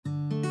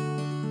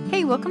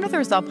Hey, welcome to the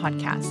Resolve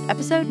Podcast,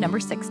 episode number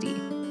 60.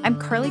 I'm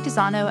Carly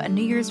Desano, a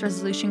New Year's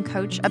resolution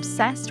coach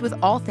obsessed with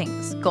all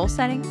things goal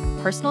setting,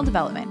 personal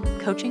development,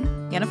 coaching,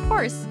 and of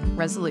course,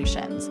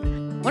 resolutions.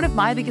 One of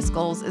my biggest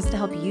goals is to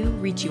help you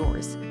reach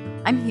yours.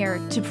 I'm here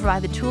to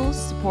provide the tools,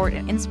 support,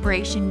 and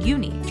inspiration you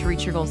need to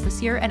reach your goals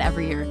this year and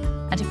every year,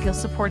 and to feel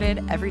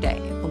supported every day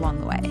along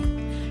the way.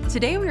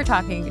 Today, we are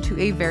talking to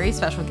a very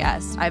special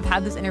guest. I've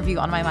had this interview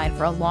on my mind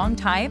for a long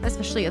time,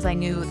 especially as I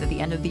knew that the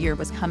end of the year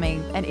was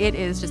coming, and it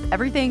is just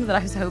everything that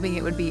I was hoping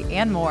it would be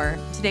and more.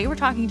 Today, we're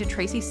talking to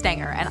Tracy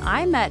Stanger, and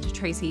I met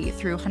Tracy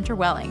through Hunter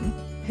Welling,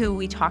 who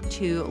we talked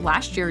to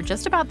last year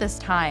just about this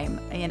time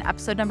in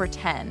episode number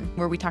 10,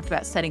 where we talked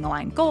about setting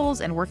aligned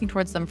goals and working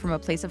towards them from a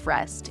place of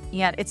rest.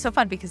 And it's so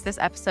fun because this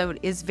episode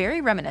is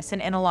very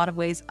reminiscent in a lot of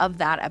ways of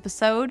that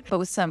episode, but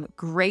with some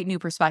great new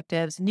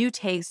perspectives, new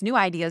takes, new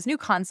ideas, new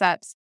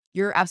concepts.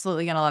 You're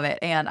absolutely going to love it,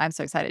 and I'm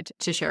so excited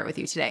to share it with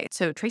you today.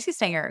 So Tracy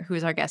Stanger, who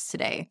is our guest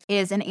today,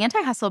 is an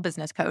anti-hustle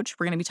business coach.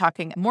 We're going to be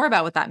talking more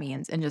about what that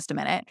means in just a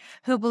minute,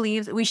 who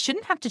believes we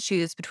shouldn't have to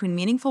choose between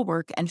meaningful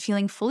work and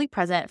feeling fully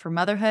present for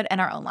motherhood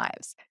and our own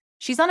lives.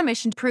 She's on a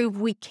mission to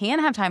prove we can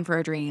have time for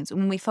our dreams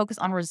when we focus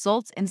on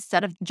results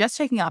instead of just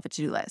checking off a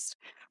to-do list.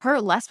 Her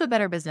less but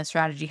better business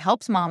strategy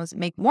helps moms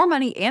make more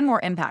money and more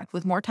impact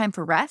with more time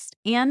for rest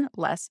and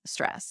less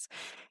stress.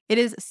 It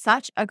is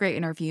such a great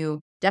interview,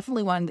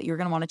 definitely one that you're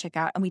going to want to check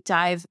out. And we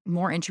dive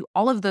more into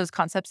all of those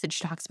concepts that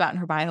she talks about in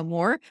her bio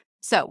more.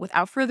 So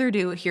without further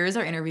ado, here is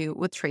our interview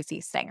with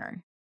Tracy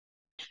Stanger.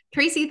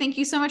 Tracy, thank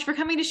you so much for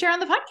coming to share on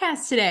the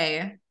podcast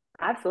today.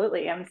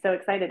 Absolutely. I'm so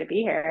excited to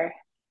be here.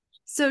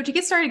 So to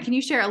get started, can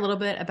you share a little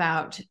bit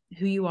about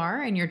who you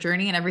are and your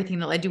journey and everything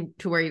that led you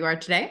to where you are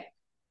today?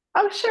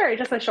 Oh, sure.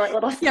 Just a short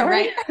little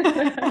story. Yeah,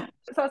 right.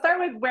 So I'll start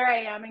with where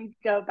I am and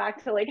go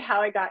back to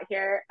how I got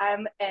here.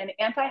 I'm an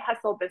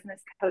anti-hustle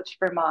business coach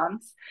for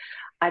moms.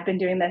 I've been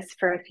doing this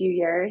for a few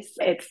years.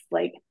 It's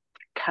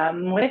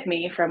come with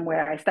me from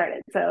where I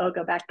started. So I'll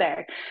go back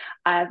there.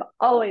 I've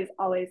always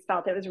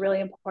felt it was really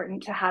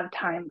important to have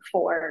time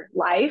for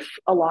life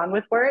along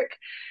with work.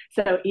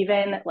 So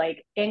even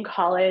in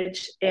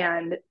college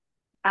and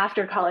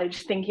after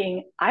college,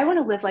 thinking I want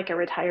to live like a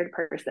retired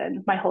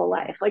person my whole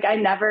life. I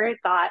never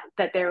thought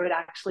that there would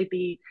actually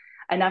be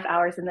enough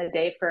hours in the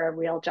day for a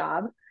real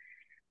job.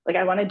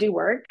 I want to do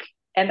work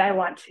and I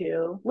want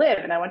to live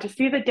and I want to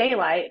see the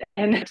daylight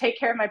and take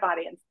care of my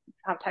body and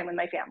have time with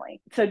my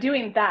family. So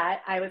doing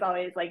that, I was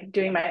always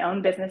doing my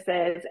own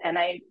businesses, and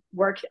I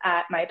worked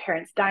at my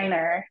parents'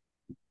 diner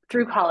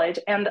through college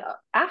and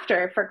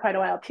after for quite a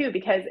while too,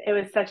 because it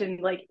was such an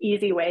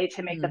easy way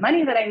to make the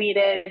money that I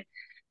needed,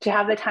 to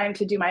have the time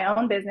to do my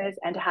own business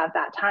and to have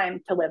that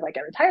time to live like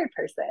a retired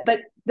person.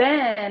 But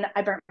then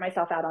I burnt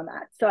myself out on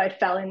that. So I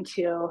fell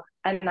into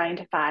a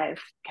 9-to-5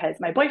 because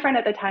my boyfriend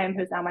at the time,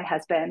 who's now my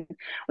husband,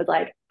 was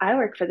like, I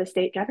work for the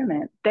state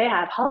government. They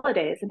have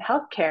holidays and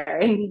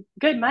healthcare and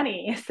good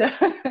money. So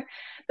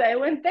I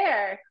went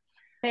there.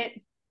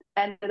 It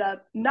ended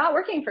up not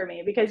working for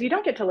me because you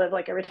don't get to live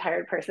like a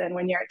retired person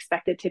when you're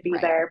expected to be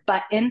there,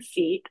 but in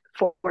seat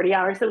for 40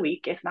 hours a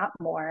week, if not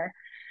more.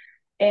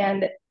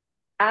 And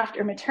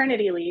after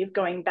maternity leave,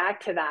 going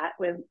back to that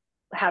with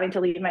having to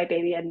leave my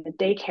baby in the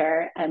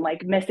daycare and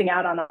missing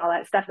out on all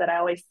that stuff that I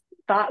always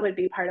thought would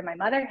be part of my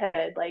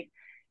motherhood,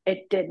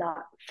 it did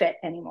not fit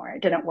anymore.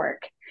 It didn't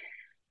work.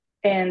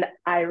 And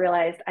I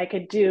realized I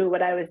could do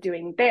what I was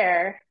doing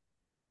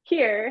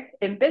here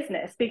in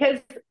business,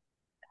 because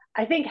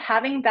I think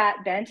having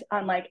that bent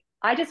on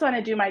I just want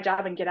to do my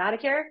job and get out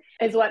of here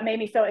is what made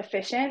me so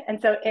efficient.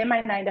 And so in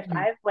my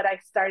 9-to-5, what I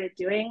started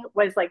doing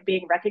was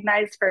being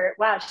recognized for,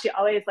 wow, she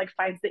always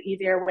finds the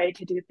easier way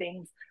to do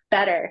things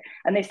better.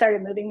 And they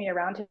started moving me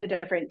around to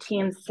different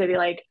teams to be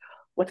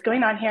what's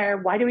going on here?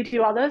 Why do we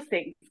do all those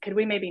things? Could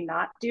we maybe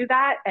not do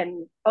that?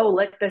 And, oh,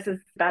 look, this is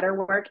better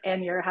work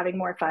and you're having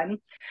more fun.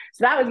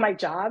 So that was my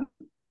job.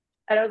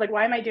 And I was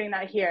why am I doing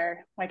that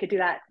here? I could do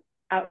that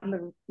out in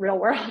the real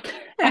world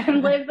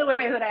and live the way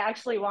that I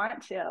actually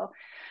want to.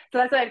 So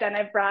that's what I've done.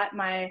 I've brought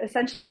my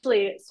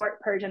essentially sort,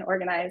 purge, and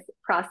organize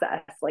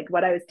process,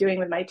 what I was doing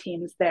with my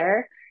teams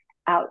there,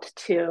 out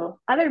to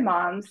other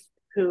moms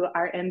who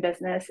are in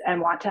business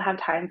and want to have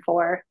time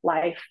for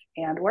life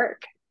and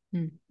work.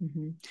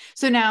 Mm-hmm.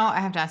 So now I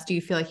have to ask, do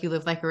you feel like you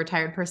live like a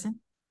retired person?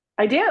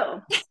 I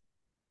do.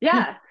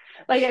 Yeah.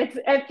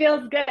 It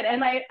feels good.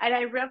 And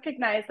I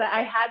recognize that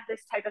I had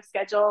this type of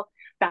schedule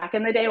back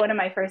in the day. One of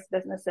my first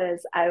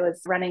businesses, I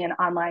was running an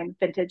online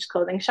vintage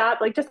clothing shop,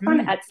 just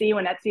on Etsy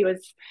when Etsy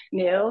was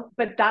new.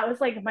 But that was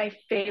my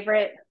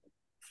favorite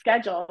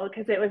schedule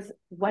because it was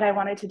what I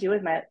wanted to do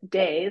with my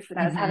days and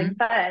I was having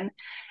fun.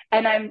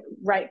 And I'm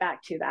right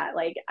back to that.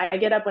 I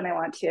get up when I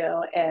want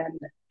to and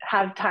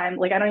have time.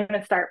 I don't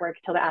even start work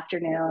till the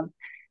afternoon.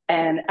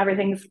 And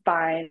everything's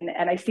fine.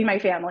 And I see my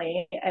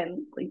family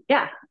and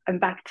I'm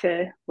back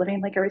to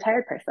living like a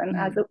retired person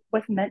as it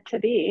was meant to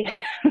be.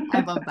 I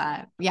love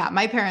that. Yeah.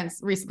 My parents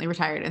recently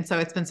retired. And so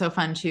it's been so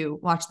fun to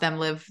watch them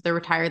live their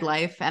retired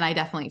life. And I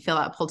definitely feel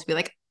that pull to be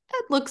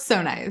That looks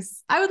so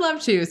nice. I would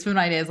love to spend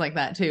my days like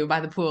that too,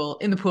 by the pool,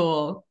 in the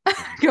pool,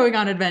 going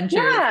on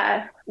adventures.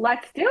 Yeah,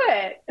 let's do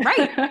it.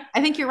 Right.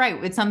 I think you're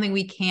right. It's something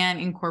we can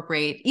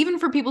incorporate, even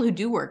for people who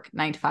do work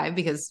 9 to 5,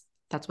 because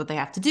that's what they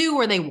have to do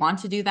or they want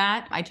to do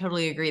that. I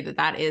totally agree that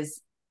that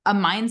is a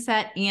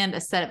mindset and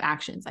a set of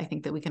actions I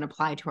think that we can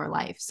apply to our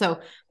life. So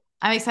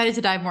I'm excited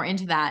to dive more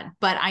into that.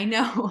 But I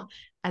know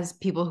as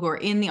people who are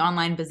in the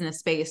online business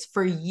space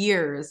for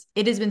years,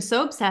 it has been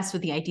so obsessed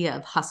with the idea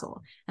of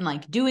hustle and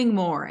like doing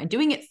more and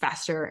doing it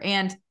faster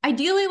and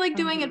ideally like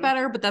doing it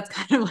better, but that's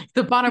kind of like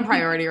the bottom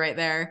priority right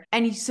there.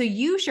 And so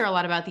you share a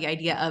lot about the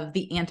idea of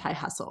the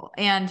anti-hustle.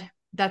 And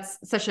that's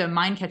such a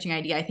mind-catching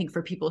idea, I think,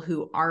 for people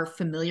who are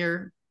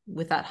familiar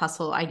with that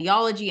hustle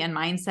ideology and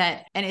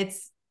mindset. And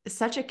it's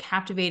such a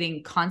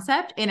captivating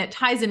concept. And it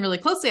ties in really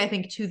closely, I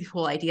think, to the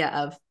whole idea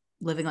of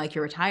living like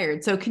you're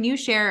retired. So can you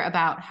share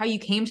about how you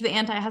came to the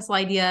anti-hustle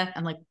idea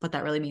and like what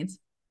that really means?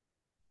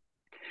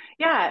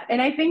 Yeah. And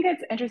I think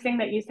it's interesting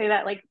that you say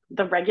that, like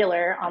the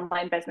regular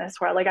online business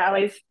world, like I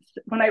always,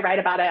 when I write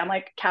about it, I'm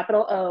like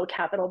capital O,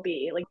 capital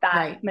B, like that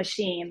Right.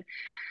 machine.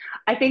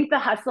 I think the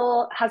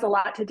hustle has a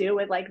lot to do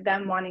with like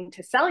them wanting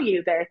to sell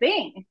you their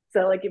thing.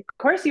 So like, of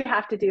course you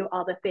have to do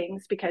all the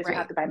things because you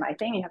have Right. to buy my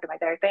thing, you have to buy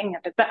their thing,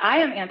 but I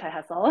am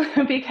anti-hustle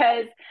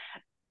because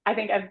I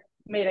think I've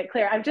made it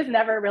clear. I've just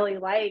never really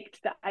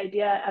liked the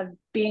idea of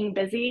being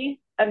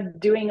busy, of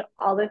doing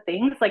all the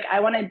things. Like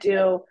I want to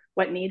do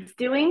what needs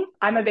doing.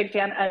 I'm a big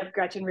fan of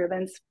Gretchen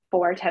Rubin's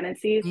 4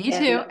 tendencies. Me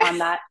And too. on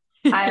that,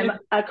 I'm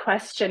a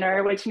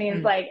questioner, which means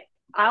Mm. like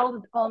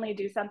I'll only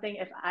do something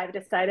if I've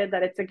decided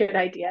that it's a good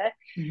idea.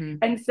 Mm-hmm.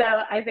 And so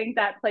I think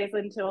that plays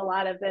into a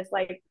lot of this,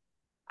 like,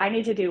 I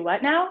need to do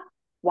what now?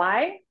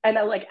 Why? And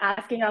like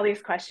asking all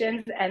these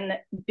questions and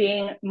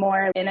being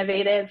more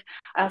innovative.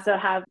 I also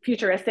have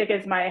futuristic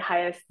as my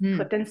highest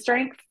Clifton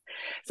strength.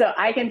 So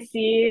I can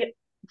see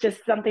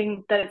just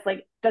something that's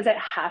like, does it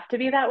have to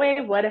be that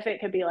way? What if it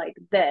could be like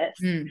this?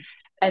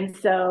 And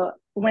so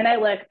when I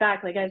look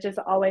back, like I just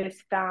always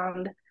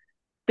found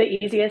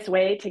the easiest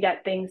way to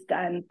get things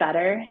done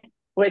better,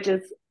 which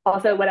is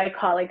also what I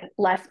call like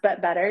less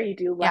but better. You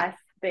do less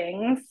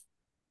things,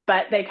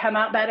 but they come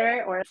out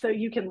better, or so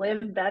you can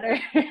live better,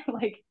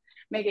 like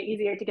make it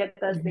easier to get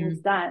those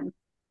things done.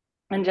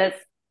 And just,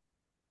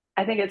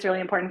 I think it's really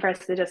important for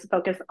us to just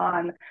focus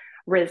on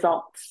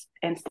results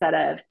instead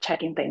of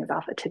checking things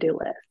off a to-do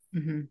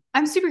list.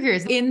 I'm super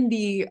curious. In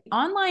the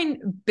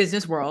online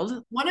business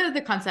world, one of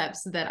the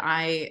concepts that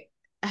I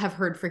have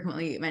heard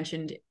frequently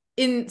mentioned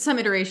in some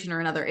iteration or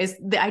another is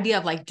the idea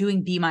of like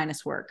doing B-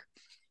 work,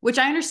 which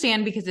I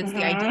understand because it's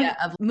the idea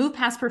of move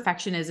past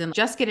perfectionism,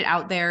 just get it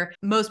out there.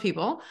 Most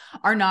people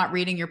are not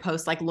reading your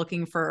post, like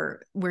looking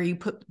for where you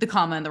put the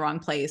comma in the wrong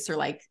place or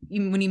like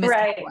when you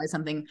miscapitalize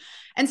something.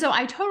 And so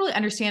I totally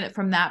understand it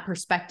from that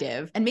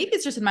perspective. And maybe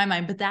it's just in my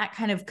mind, but that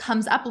kind of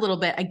comes up a little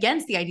bit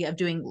against the idea of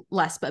doing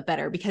less, but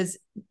better, because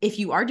if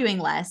you are doing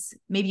less,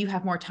 maybe you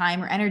have more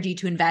time or energy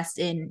to invest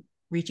in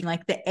reaching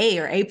like the A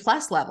or A+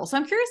 level. So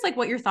I'm curious, like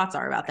what your thoughts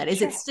are about that.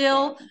 Is it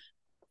still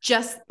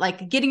just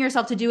like getting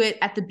yourself to do it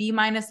at the B-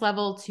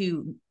 level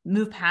to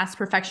move past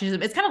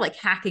perfectionism? It's kind of like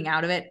hacking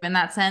out of it in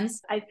that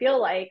sense. I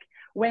feel like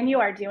when you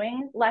are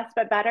doing less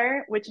but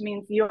better, which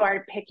means you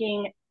are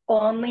picking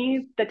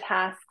only the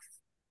tasks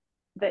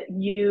that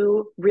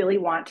you really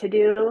want to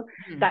do,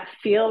 that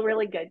feel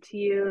really good to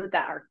you,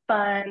 that are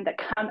fun, that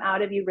come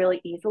out of you really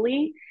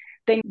easily,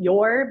 then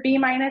your B-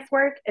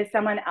 work is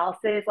someone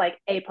else's like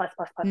A++++++++.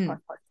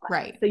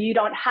 Right. So you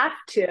don't have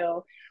to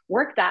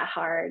work that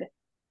hard.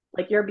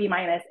 Like your B-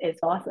 is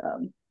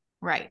awesome.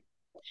 Right.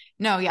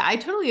 No, yeah, I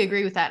totally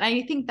agree with that. And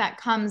I think that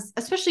comes,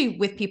 especially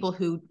with people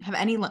who have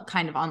any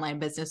kind of online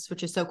business,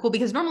 which is so cool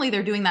because normally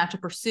they're doing that to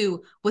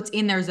pursue what's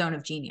in their zone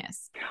of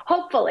genius.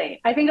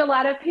 Hopefully. I think a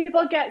lot of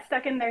people get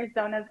stuck in their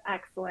zone of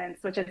excellence,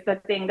 which is the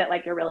thing that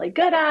like you're really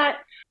good at.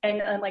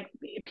 And like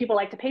people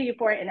like to pay you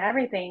for it and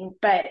everything.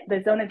 But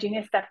the zone of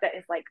genius stuff that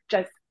is like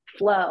just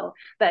flow,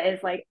 that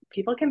is like,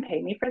 people can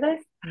pay me for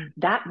this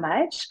that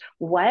much.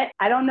 What?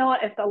 I don't know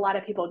if a lot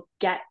of people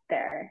get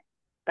there,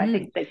 but I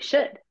think they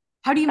should.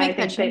 How do you make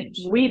that change?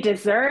 We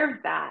deserve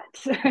that.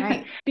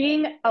 Right.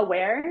 Being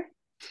aware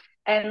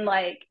and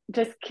like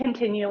just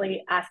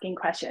continually asking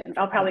questions.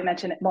 I'll probably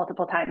mention it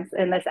multiple times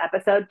in this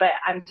episode, but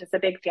I'm just a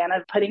big fan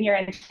of putting your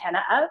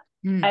antenna up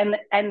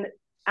and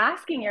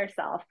asking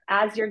yourself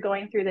as you're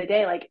going through the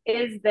day, like,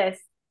 is this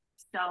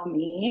so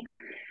me?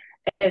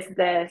 Is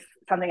this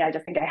something I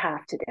just think I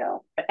have to do?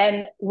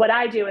 And what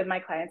I do with my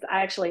clients,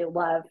 I actually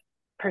love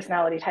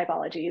personality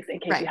typologies, in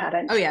case you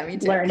hadn't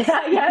learned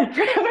that yet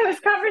for this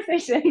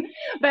conversation.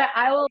 But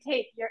I will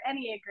take your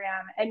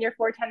Enneagram and your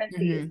 4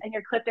 tendencies and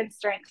your Clifton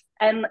strengths,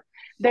 and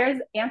there's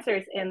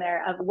answers in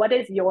there of what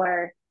is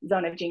your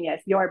zone of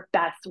genius, your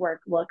best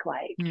work look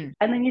like. And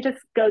then you just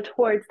go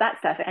towards that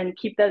stuff and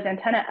keep those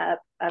antenna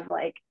up of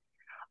like,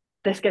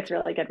 this gets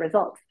really good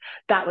results.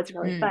 That was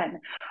really fun.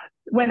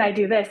 When I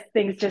do this,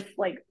 things just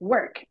like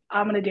work.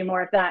 I'm going to do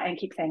more of that and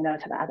keep saying no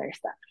to the other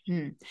stuff.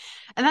 And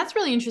that's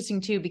really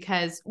interesting too,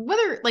 because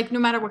whether like, no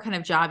matter what kind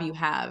of job you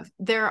have,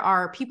 there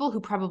are people who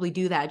probably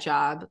do that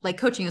job. Like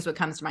coaching is what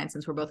comes to mind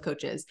since we're both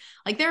coaches.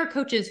 Like there are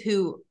coaches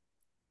who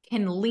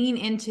can lean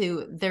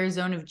into their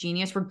zone of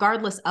genius,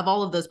 regardless of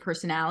all of those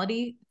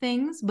personality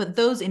things, but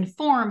those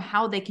inform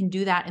how they can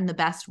do that in the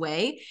best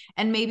way.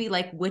 And maybe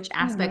like which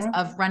aspects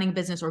of running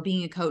business or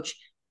being a coach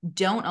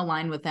don't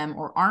align with them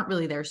or aren't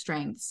really their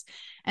strengths.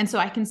 And so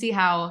I can see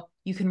how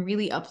you can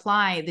really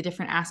apply the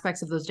different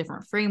aspects of those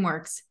different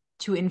frameworks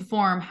to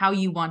inform how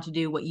you want to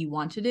do what you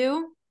want to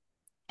do.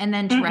 And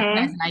then to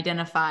recognize and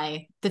identify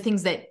the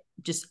things that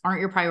just aren't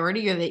your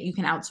priority or that you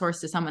can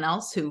outsource to someone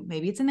else who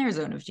maybe it's in their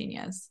zone of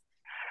genius.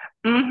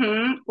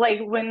 Like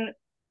when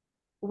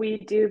we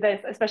do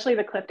this, especially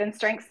the Clifton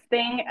Strengths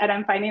thing, and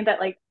I'm finding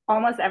that like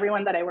almost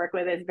everyone that I work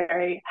with is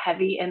very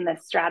heavy in the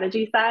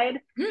strategy side,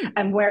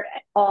 and we're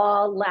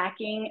all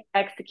lacking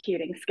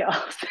executing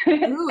skills.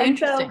 Ooh, and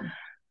interesting.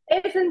 so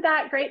isn't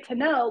that great to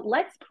know?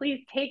 Let's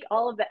please take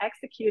all of the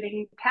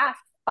executing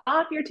tasks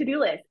off your to-do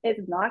list. It's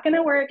not going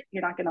to work.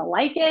 You're not going to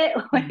like it.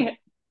 Like,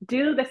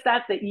 do the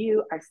stuff that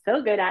you are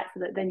so good at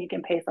so that then you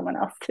can pay someone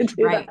else to do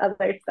the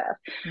other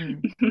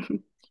stuff.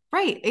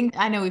 Right. And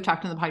I know we've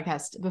talked on the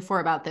podcast before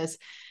about this,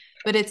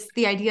 but it's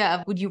the idea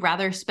of, would you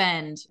rather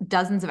spend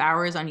dozens of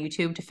hours on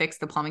YouTube to fix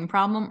the plumbing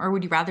problem, or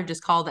would you rather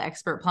just call the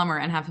expert plumber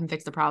and have him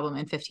fix the problem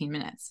in 15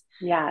 minutes?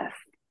 Yes.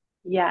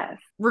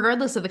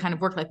 Regardless of the kind of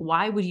work, like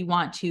why would you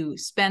want to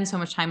spend so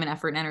much time and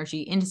effort and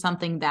energy into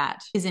something that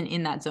isn't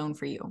in that zone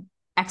for you?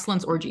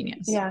 Excellence or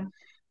genius. Yeah.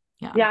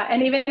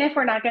 And even if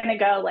we're not going to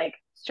go like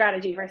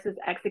strategy versus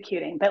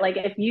executing, but like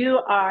if you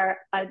are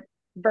a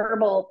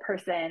verbal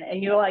person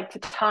and you like to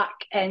talk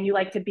and you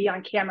like to be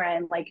on camera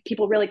and like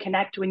people really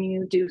connect when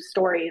you do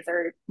stories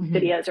or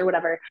videos or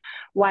whatever,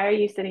 why are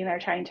you sitting there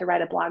trying to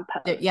write a blog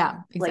post? Yeah,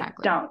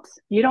 exactly. Like,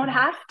 you don't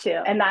have to.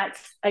 And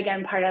that's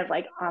again part of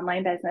like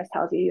online business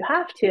tells you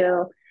have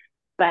to,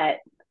 but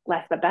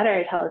Less But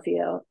Better tells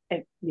you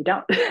if you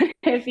don't.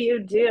 If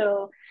you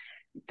do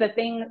the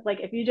thing, like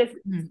if you just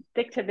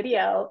stick to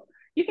video,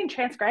 you can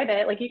transcribe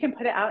it, like you can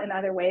put it out in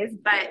other ways.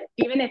 But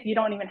even if you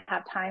don't even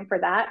have time for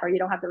that, or you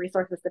don't have the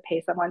resources to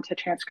pay someone to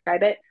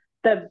transcribe it,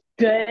 the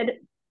good,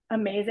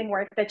 amazing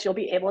work that you'll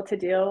be able to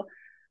do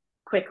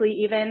quickly,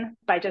 even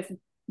by just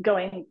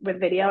going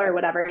with video or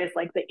whatever is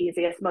like the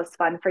easiest, most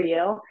fun for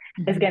you,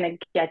 is going to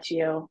get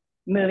you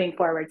moving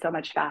forward so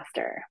much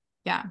faster.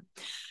 Yeah.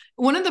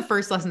 One of the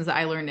first lessons that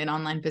I learned in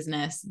online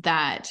business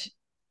that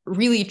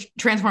really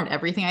transformed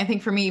everything, I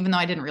think, for me, even though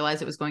I didn't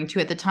realize it was going to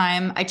at the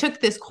time. I took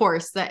this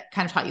course that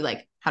kind of taught you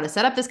like how to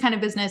set up this kind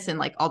of business and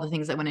like all the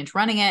things that went into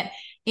running it.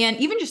 And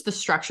even just the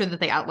structure that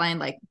they outlined,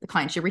 like the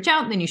client should reach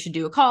out and then you should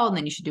do a call and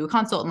then you should do a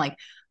consult and like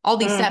all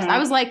these steps. I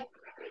was like,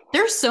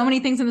 there's so many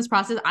things in this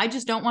process I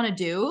just don't want to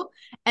do.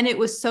 And it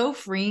was so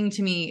freeing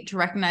to me to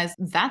recognize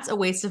that's a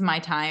waste of my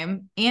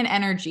time and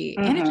energy.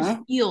 And it just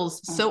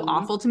feels so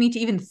awful to me to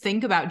even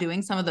think about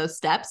doing some of those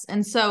steps.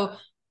 And so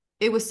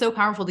it was so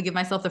powerful to give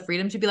myself the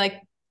freedom to be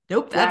like,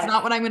 nope, that's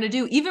not what I'm going to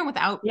do. Even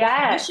without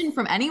permission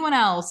from anyone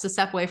else to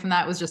step away from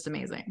that was just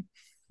amazing.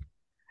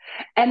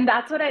 And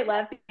that's what I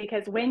love,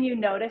 because when you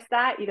notice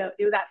that, you go,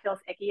 ooh, that feels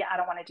icky, I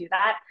don't want to do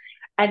that.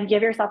 And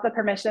give yourself the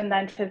permission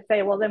then to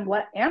say, well, then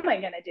what am I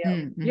going to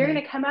do? You're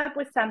going to come up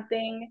with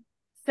something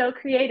so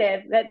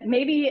creative that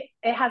maybe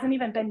it hasn't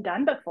even been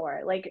done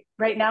before. Like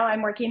right now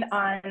I'm working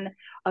on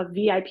a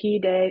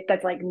VIP day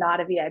that's like not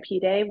a VIP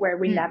day, where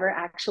we never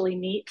actually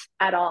meet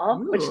at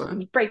all, which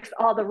breaks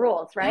all the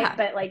rules, right? Yeah.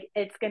 But like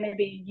it's going to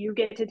be, you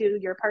get to do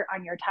your part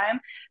on your time,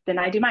 then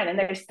I do mine. And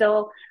there's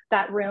still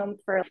that room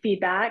for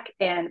feedback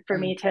and for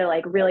me to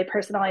like really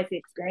personalize the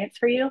experience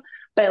for you.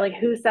 But like,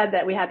 who said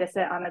that we had to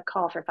sit on a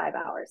call for 5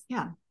 hours?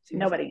 Yeah. Seriously.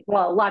 Nobody.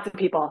 Well, lots of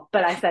people,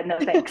 but I said no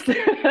thanks.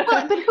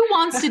 But who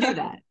wants to do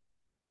that?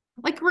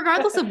 Like,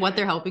 regardless of what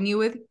they're helping you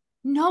with,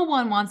 no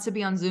one wants to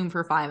be on Zoom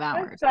for 5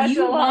 hours.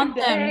 You want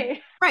them,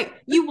 right?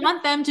 You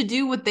want them to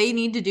do what they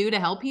need to do to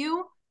help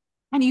you,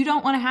 and you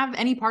don't want to have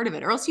any part of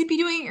it, or else you'd be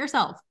doing it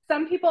yourself.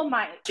 Some people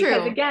might,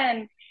 because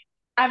again,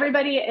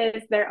 everybody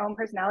is their own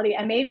personality,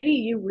 and maybe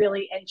you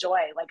really enjoy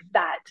like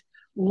that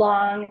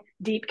long,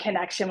 deep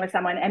connection with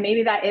someone, and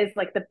maybe that is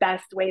like the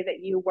best way that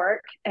you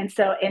work. And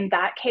so in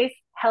that case,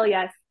 hell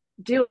yes,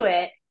 do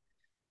it.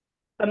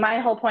 But my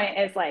whole point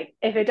is like,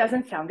 if it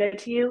doesn't sound good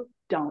to you,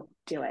 don't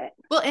do it.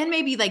 Well, and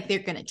maybe like they're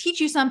going to teach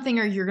you something,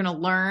 or you're going to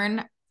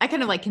learn. I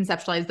kind of like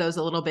conceptualize those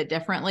a little bit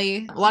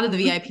differently. A lot of the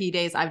VIP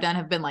days I've done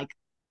have been like,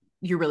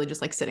 you're really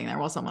just like sitting there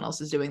while someone else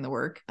is doing the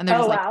work. And they're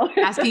just like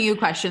asking you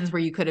questions where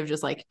you could have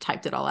just like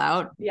typed it all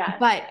out. Yeah.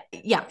 But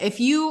yeah, if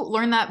you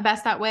learn that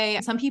best that way,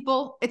 some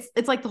people,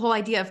 it's like the whole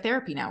idea of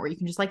therapy now, where you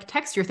can just like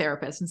text your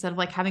therapist instead of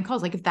like having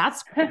calls. Like if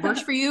that's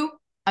works for you,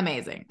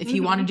 amazing. If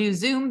you want to do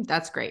Zoom,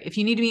 that's great. If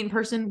you need to meet in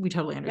person, we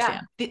totally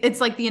understand. Yeah.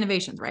 It's like the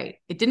innovations, right?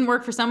 It didn't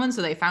work for someone,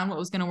 so they found what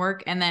was going to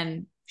work. And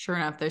then sure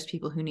enough, there's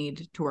people who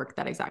need to work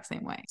that exact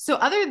same way. So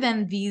other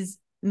than these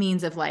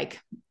means of like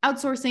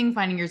outsourcing,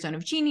 finding your zone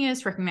of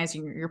genius,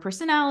 recognizing your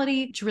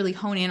personality to really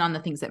hone in on the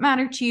things that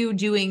matter to you,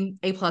 doing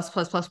A+++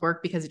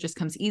 work because it just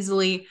comes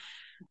easily.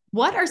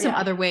 What are some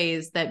other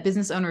ways that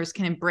business owners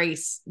can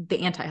embrace the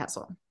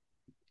anti-hustle?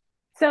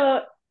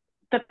 So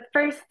the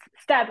first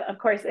step, of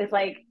course, is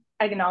like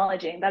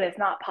acknowledging that it's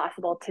not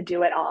possible to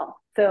do it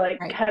all. So like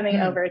coming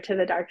over to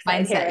the dark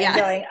side here and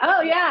going,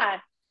 oh yeah,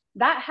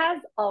 that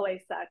has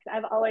always sucked.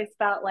 I've always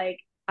felt like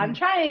I'm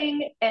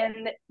trying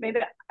and maybe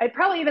it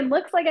probably even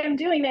looks like I'm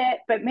doing it,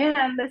 but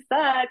man, this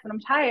sucks and I'm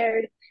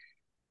tired.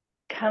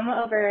 Come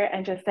over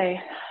and just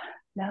say,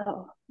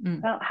 no, I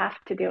don't have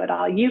to do it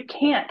all. You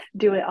can't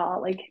do it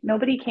all. Like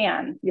nobody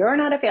can. You're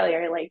not a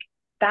failure. Like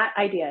that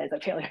idea is a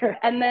failure.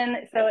 And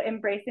then, so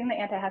embracing the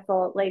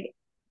anti-hustle, like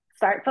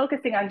start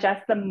focusing on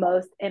just the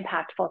most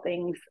impactful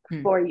things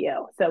for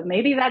you. So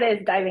maybe that is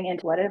diving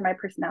into what are my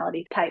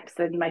personality types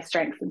and my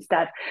strengths and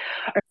stuff.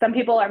 Or some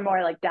people are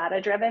more like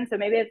data driven. So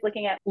maybe it's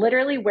looking at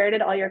literally where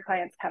did all your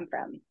clients come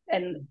from?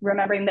 And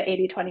remembering the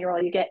 80-20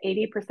 rule, you get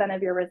 80%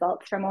 of your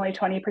results from only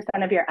 20%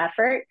 of your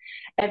effort.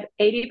 If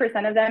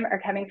 80% of them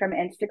are coming from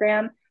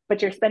Instagram,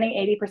 but you're spending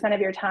 80%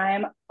 of your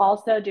time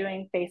also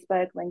doing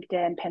Facebook,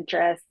 LinkedIn,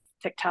 Pinterest,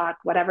 TikTok,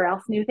 whatever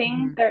else new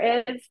thing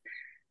there is,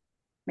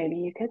 maybe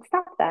you could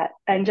stop that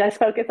and just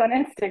focus on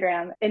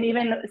Instagram. And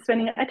even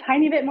spending a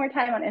tiny bit more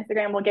time on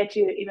Instagram will get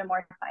you even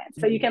more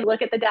clients. So you can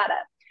look at the data.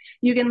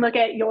 You can look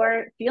at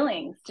your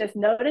feelings, just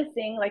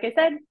noticing, like I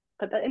said,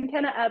 put the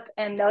antenna up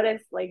and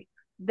notice like,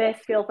 this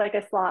feels like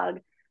a slog.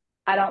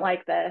 I don't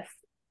like this.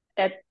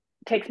 It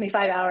takes me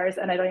 5 hours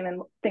and I don't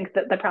even think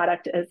that the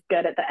product is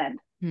good at the end.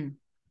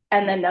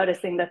 And then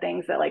noticing the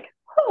things that like,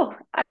 oh,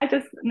 I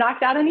just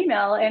knocked out an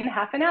email in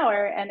half an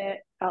hour and it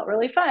felt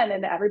really fun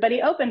and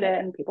everybody opened it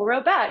and people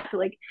wrote back.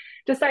 Like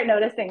just start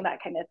noticing that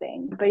kind of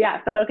thing. But yeah,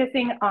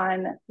 focusing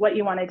on what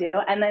you want to do.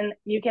 And then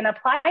you can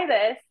apply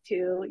this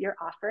to your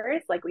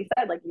offers. Like we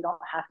said, like you don't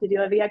have to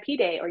do a VIP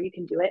day or you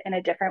can do it in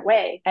a different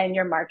way. And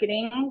your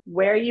marketing,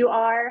 where you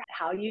are,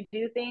 how you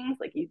do things,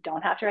 like you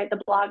don't have to write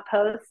the blog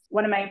post.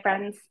 One of my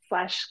friends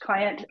 /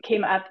 client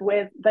came up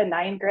with the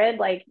 9 grid.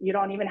 Like you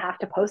don't even have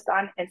to post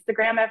on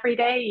Instagram every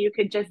day. You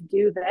could just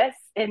do this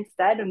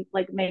instead and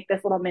like make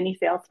this little mini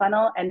sales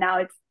funnel. And now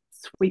it's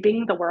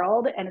sweeping the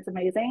world and it's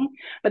amazing.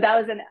 But that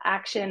was an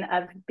action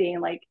of being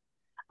like,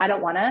 I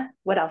don't want to,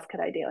 what else could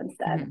I do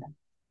instead?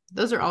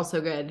 Those are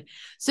also good.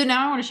 So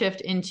now I want to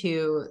shift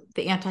into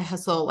the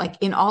anti-hustle, like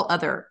in all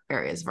other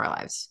areas of our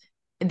lives.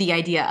 The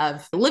idea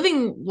of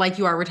living like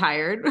you are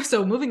retired.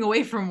 So moving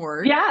away from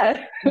work.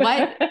 Yeah.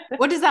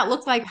 What does that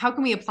look like? How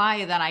can we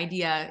apply that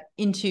idea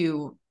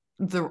into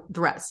the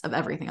rest of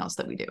everything else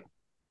that we do?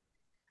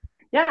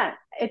 Yeah,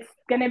 it's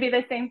going to be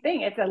the same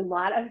thing. It's a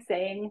lot of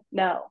saying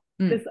no.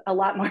 Just a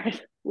lot more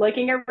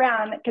looking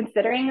around,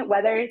 considering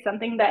whether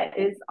something that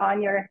is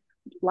on your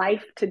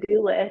life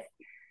to-do list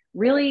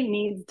really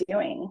needs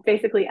doing.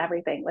 Basically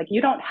everything. Like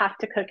you don't have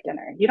to cook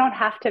dinner. You don't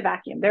have to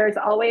vacuum. There's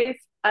always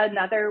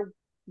another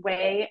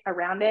way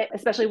around it,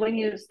 especially when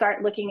you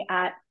start looking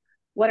at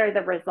what are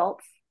the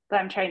results that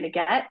I'm trying to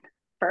get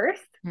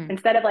first,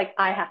 instead of like,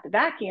 I have to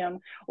vacuum.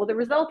 Well, the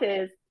result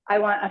is I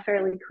want a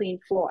fairly clean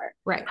floor.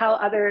 Right. How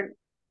other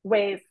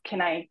ways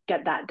can I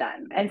get that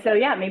done? And so,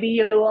 yeah, maybe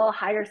you will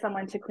hire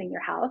someone to clean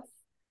your house.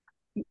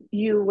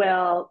 You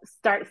will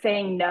start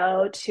saying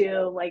no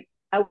to like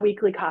a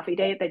weekly coffee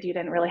date that you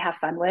didn't really have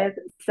fun with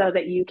so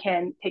that you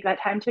can take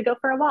that time to go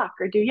for a walk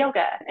or do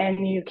yoga.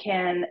 And you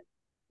can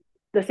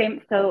the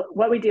same. So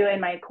what we do in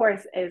my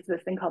course is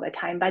this thing called a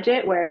time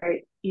budget, where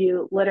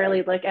you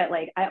literally look at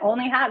like, I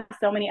only have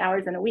so many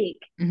hours in a week.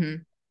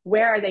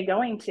 Where are they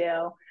going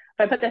to? If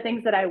I put the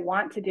things that I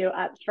want to do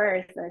up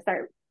first and I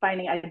start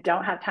finding I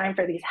don't have time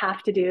for these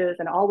have to do's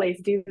and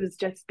always do's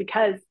just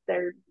because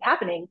they're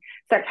happening,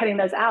 start cutting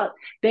those out.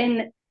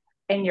 Then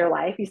in your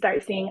life, you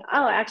start seeing,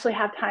 oh, I actually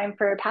have time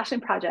for passion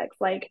projects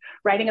like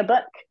writing a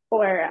book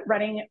or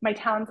running my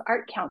town's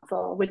art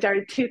council, which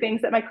are 2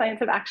 things that my clients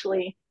have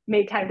actually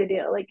made time to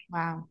do. Like,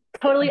 wow,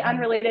 totally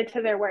unrelated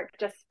to their work,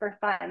 just for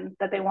fun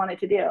that they wanted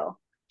to do.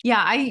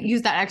 Yeah, I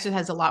use that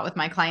exercise a lot with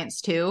my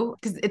clients too,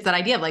 because it's that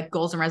idea of like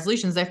goals and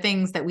resolutions. They're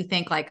things that we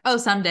think like, oh,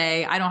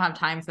 someday I don't have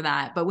time for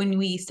that. But when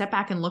we step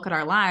back and look at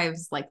our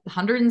lives, like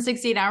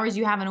 168 hours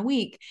you have in a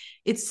week,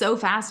 it's so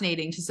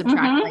fascinating to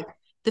subtract like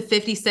the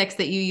 56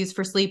 that you use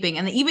for sleeping.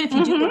 And even if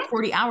you do work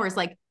 40 hours,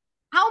 like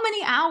how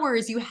many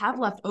hours you have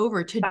left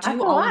over to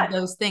do all of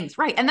those things.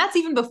 Right. And that's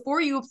even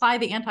before you apply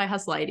the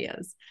anti-hustle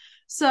ideas.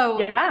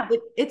 So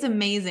it's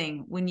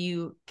amazing when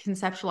you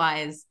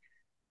conceptualize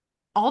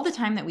all the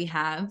time that we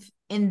have,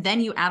 and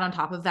then you add on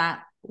top of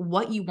that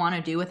what you want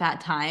to do with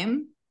that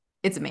time.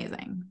 It's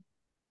amazing.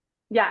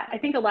 Yeah, I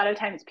think a lot of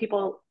times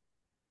people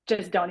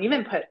just don't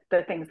even put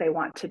the things they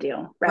want to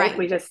do, right?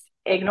 We just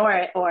ignore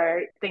it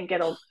or think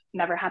it'll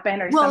never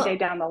happen or someday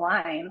down the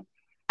line.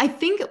 I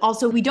think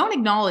also we don't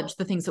acknowledge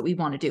the things that we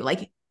want to do.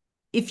 Like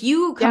if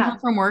you come home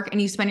from work and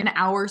you spend an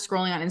hour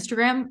scrolling on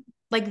Instagram,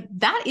 like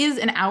that is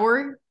an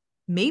hour,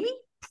 maybe,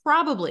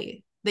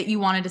 probably that you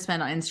wanted to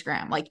spend on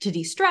Instagram, like to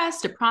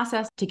de-stress, to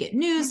process, to get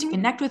news, to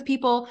connect with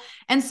people.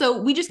 And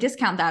so we just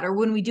discount that. Or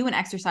when we do an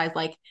exercise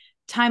like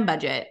time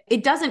budget,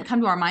 it doesn't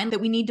come to our mind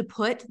that we need to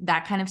put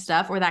that kind of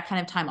stuff or that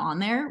kind of time on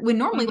there when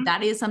normally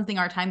that is something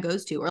our time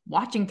goes to, or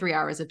watching 3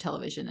 hours of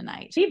television a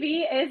night.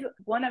 TV is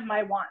one of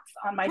my wants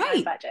on my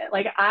time budget.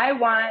 Like I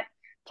want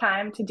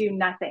time to do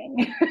nothing.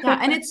 Yeah.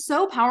 And it's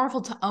so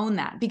powerful to own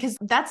that, because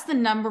that's the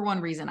number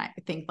one reason I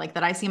think like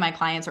that I see my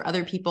clients or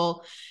other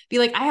people be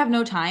like, I have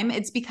no time.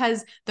 It's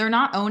because they're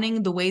not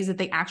owning the ways that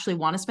they actually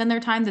want to spend their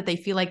time, that they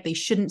feel like they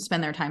shouldn't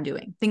spend their time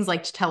doing things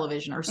like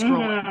television or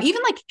scrolling,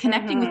 even like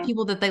connecting with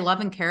people that they love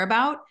and care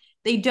about.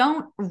 They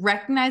don't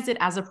recognize it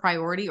as a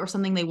priority or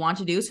something they want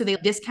to do. So they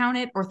discount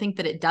it or think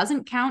that it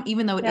doesn't count,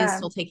 even though it is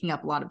still taking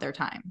up a lot of their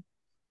time.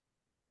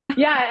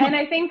 Yeah. And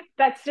I think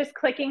that's just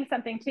clicking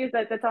something too,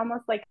 that's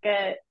almost like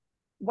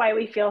why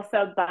we feel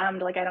so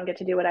bummed. Like I don't get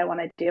to do what I want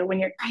to do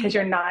when because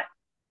you're not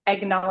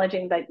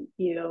acknowledging that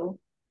you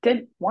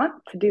did want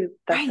to do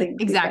the thing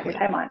exactly. you spent your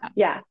time on.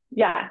 Yeah.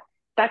 Yeah.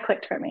 That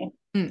clicked for me.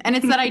 And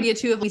it's that idea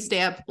too, if we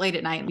stay up late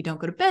at night and we don't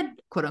go to bed,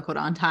 quote unquote,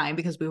 on time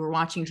because we were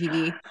watching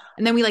TV,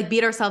 and then we like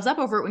beat ourselves up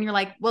over it when you're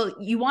like, well,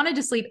 you wanted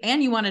to sleep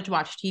and you wanted to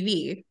watch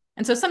TV.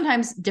 And so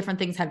sometimes different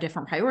things have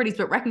different priorities,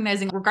 but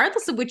recognizing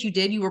regardless of what you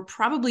did, you were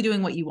probably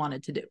doing what you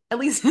wanted to do, at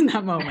least in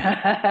that moment.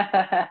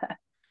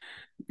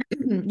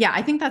 Yeah,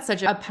 I think that's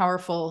such a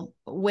powerful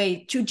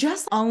way to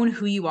just own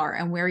who you are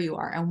and where you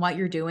are and what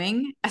you're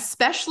doing,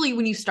 especially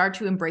when you start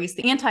to embrace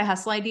the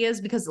anti-hustle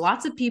ideas, because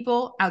lots of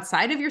people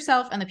outside of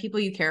yourself and the people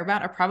you care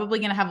about are probably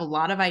going to have a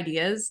lot of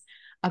ideas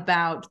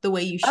about the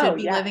way you should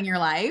be living your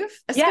life,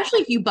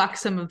 especially if you buck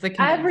some of the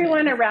conventions.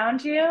 Everyone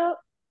around you.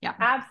 Yeah,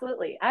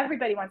 absolutely.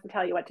 Everybody wants to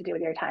tell you what to do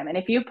with your time. And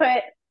if you put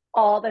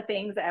all the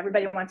things that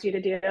everybody wants you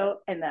to do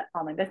and the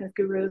online business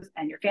gurus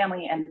and your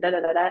family and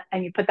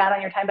and you put that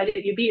on your time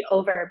budget, you'd be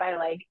over by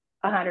like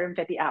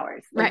 150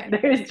 hours.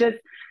 Like, there's just,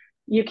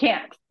 you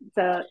can't.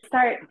 So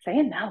start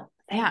saying no.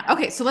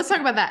 Okay. So let's talk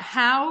about that.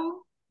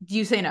 How do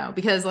you say no?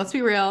 Because let's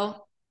be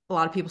real, a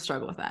lot of people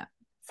struggle with that.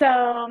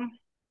 So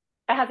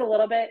it has a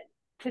little bit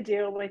to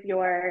do with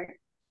your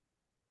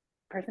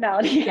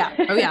personality. Yeah.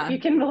 Oh yeah. You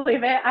can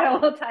believe it. I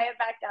will tie it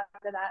back down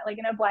to that. Like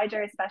an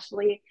obliger,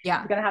 especially, is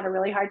going to have a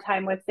really hard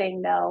time with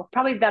saying no.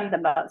 Probably them the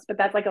most, but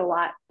that's like a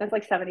lot. That's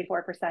like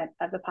 74%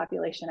 of the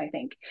population, I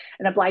think.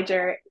 An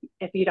obliger,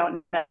 if you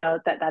don't know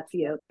that that's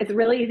you, it's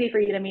really easy for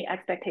you to meet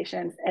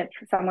expectations if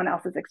someone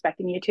else is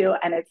expecting you to,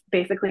 and it's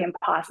basically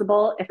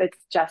impossible if it's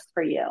just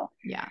for you.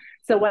 Yeah.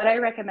 So what I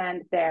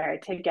recommend there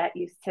to get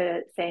used to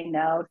saying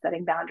no,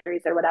 setting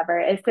boundaries or whatever,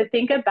 is to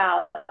think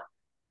about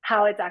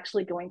how it's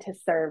actually going to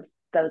serve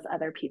those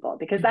other people,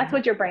 because that's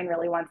what your brain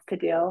really wants to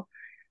do.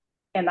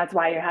 And that's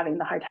why you're having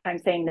the hard time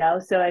saying no.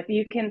 So if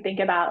you can think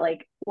about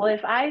like, well,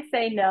 if I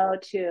say no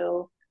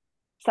to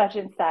such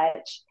and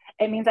such,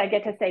 it means I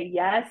get to say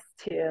yes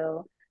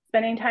to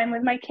spending time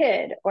with my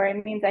kid, or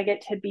it means I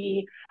get to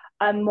be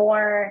a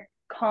more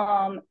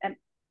calm and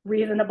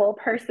reasonable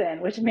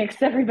person, which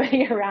makes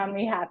everybody around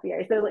me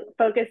happier. So like,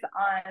 focus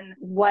on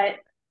what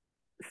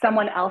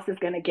someone else is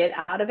going to get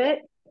out of it.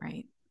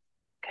 Right.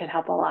 Could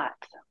help a lot.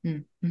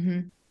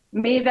 Mm-hmm.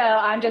 Me though,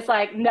 I'm just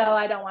like, no,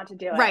 I don't want to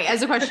do it. Right.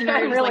 As a questioner,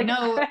 you're really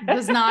just like, no,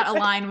 does not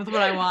align with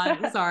what I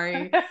want.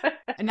 Sorry.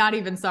 Not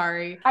even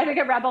sorry. I think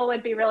a rebel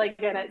would be really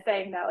good at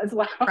saying no as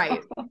well. Right.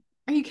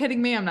 Are you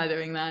kidding me? I'm not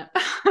doing that.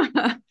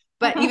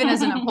 But even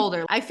as an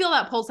upholder, I feel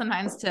that pull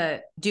sometimes to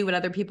do what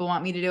other people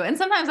want me to do. And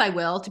sometimes I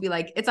will, to be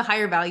like, it's a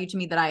higher value to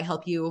me that I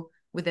help you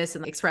with this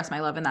and express my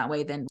love in that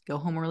way than go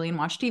home early and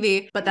watch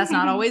TV. But that's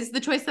not always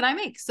the choice that I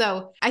make.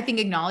 So I think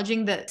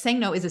acknowledging that saying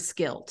no is a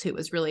skill too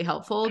is really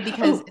helpful,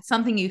 because it's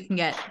something you can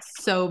get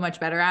so much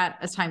better at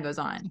as time goes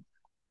on.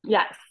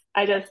 Yes.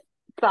 I just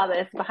saw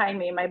this behind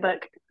me, my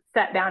book,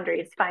 Set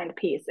Boundaries, Find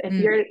Peace.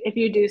 If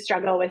you do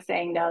struggle with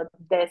saying no,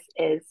 this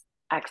is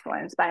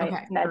excellence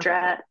by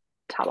Nedra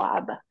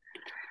Tawwab.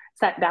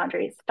 Set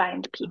Boundaries,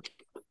 Find Peace.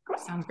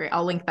 Sounds great.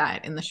 I'll link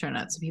that in the show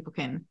notes so people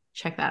can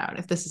check that out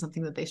if this is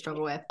something that they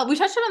struggle with. We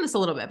touched on this a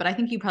little bit, but I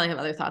think you probably have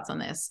other thoughts on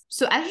this.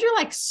 So as you're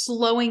like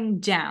slowing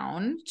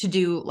down to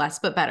do less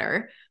but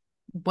better,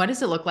 what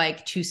does it look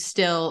like to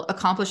still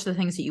accomplish the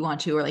things that you want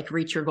to, or like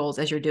reach your goals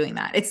as you're doing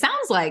that? It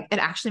sounds like it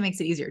actually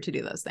makes it easier to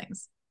do those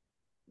things.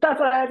 That's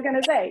what I was going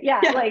to say. Yeah.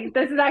 Like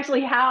this is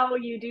actually how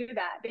you do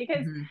that,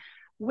 because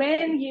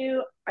when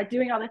you are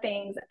doing all the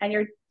things and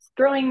you're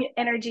throwing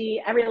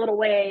energy every little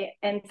way,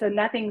 and so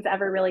nothing's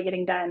ever really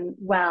getting done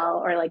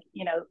well, or like,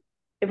 you know,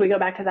 if we go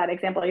back to that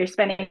example, you're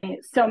spending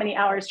so many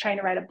hours trying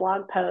to write a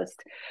blog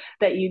post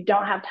that you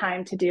don't have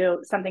time to do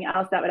something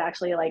else that would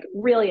actually like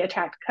really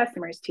attract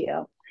customers to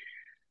you.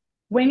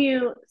 When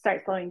you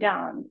start slowing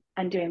down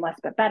and doing less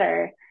but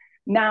better,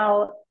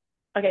 now,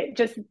 okay,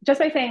 just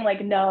by saying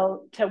like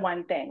no to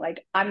one thing,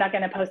 like I'm not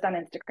going to post on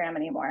Instagram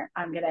anymore.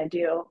 I'm going to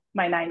do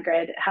my 9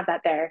 grid, have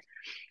that there.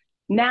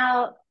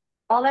 Now,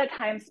 all that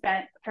time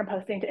spent from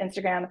posting to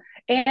Instagram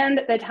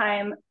and the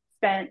time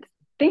spent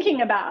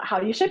thinking about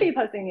how you should be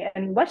posting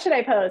and what should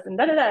I post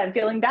and and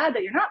feeling bad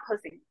that you're not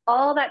posting.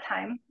 All that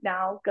time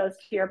now goes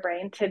to your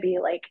brain to be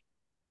like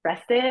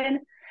rested,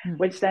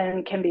 which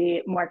then can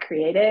be more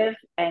creative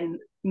and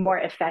more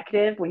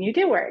effective when you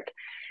do work.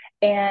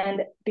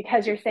 And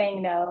because you're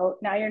saying no,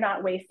 now you're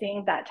not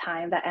wasting that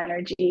time, that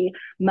energy,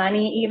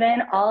 money, even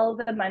all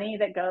the money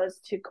that goes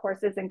to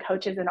courses and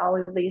coaches and all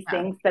of these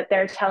things that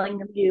they're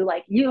telling you,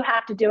 like, you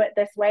have to do it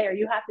this way, or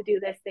you have to do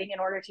this thing in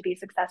order to be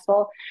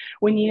successful.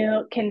 When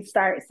you can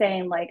start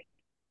saying, like,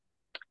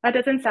 that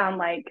doesn't sound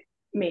like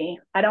me.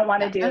 I don't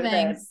want to do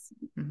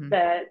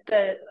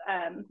the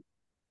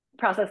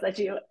process that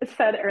you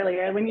said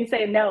earlier. When you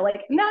say no,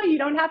 like, no, you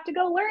don't have to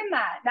go learn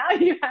that. Now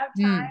you have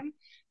time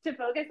to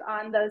focus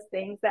on those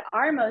things that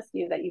are most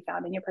you, that you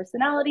found in your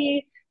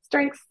personality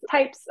strengths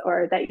types,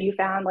 or that you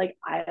found, like,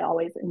 I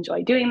always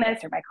enjoy doing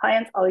this, or my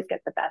clients always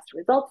get the best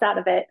results out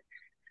of it.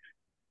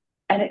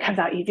 And it comes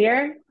out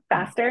easier,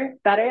 faster,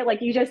 better. Like,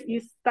 you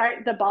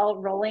start the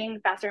ball rolling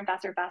faster and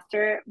faster,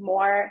 faster,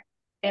 more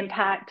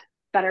impact,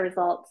 better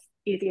results,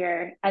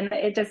 easier. And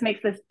it just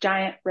makes this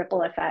giant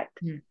ripple effect.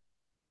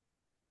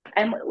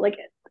 And like,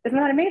 isn't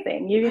that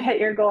amazing? You hit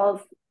your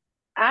goals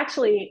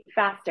actually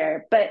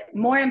faster, but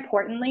more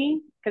importantly,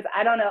 because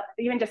I don't know,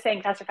 even just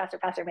saying faster, faster,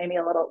 faster made me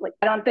a little, like,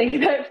 I don't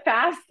think that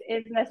fast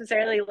is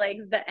necessarily like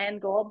the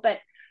end goal, but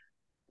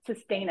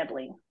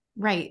sustainably.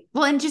 Right.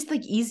 Well, and just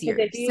like easier,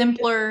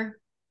 simpler.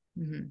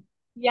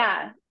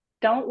 Yeah.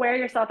 Don't wear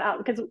yourself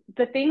out, because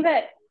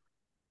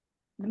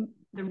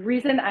the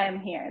reason I am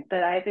here,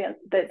 that I think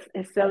that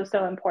is so,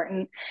 so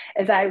important,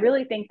 is I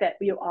really think that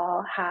you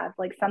all have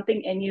like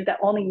something in you that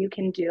only you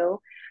can do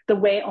the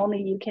way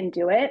only you can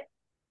do it.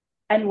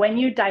 And when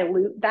you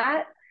dilute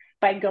that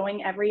by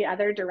going every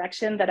other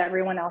direction that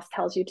everyone else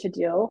tells you to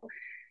do,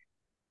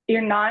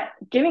 you're not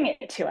giving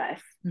it to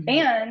us.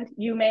 And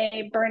you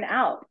may burn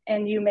out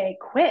and you may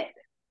quit.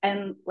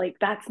 And like,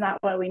 that's not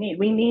what we need.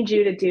 We need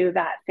you to do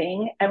that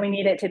thing, and we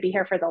need it to be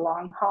here for the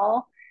long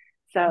haul.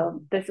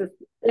 So this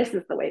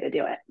is the way to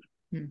do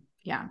it.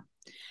 Yeah.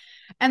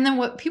 And then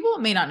what people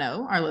may not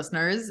know, our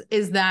listeners,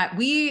 is that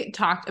we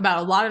talked about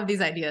a lot of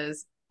these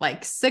ideas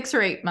like 6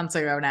 or 8 months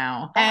ago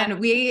now. And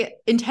we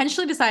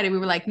intentionally decided, we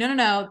were like,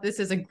 no, this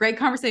is a great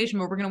conversation,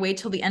 but we're going to wait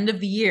till the end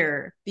of the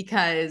year,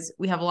 because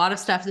we have a lot of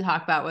stuff to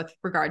talk about with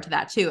regard to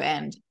that too.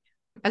 And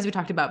as we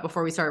talked about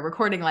before we started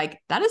recording,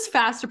 like, that is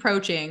fast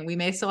approaching. We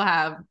may still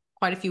have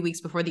quite a few weeks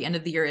before the end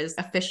of the year is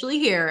officially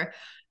here,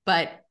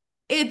 but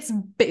it's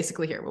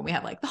basically here when we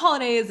have like the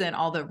holidays and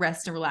all the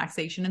rest and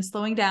relaxation and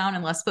slowing down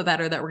and less but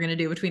better that we're going to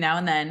do between now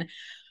and then.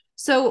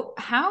 So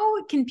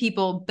how can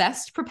people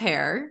best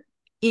prepare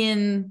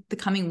in the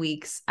coming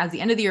weeks as the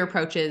end of the year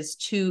approaches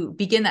to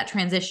begin that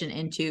transition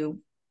into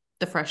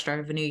the fresh start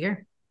of a new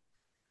year?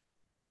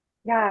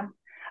 Yeah,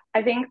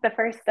 I think the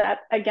first step,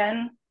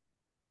 again,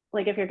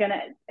 like, if you're going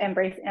to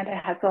embrace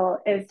anti-hustle,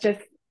 is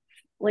just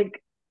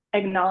like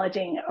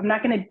acknowledging, I'm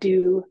not going to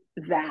do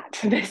that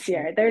this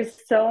year. There's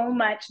so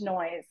much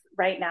noise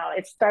right now.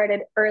 It started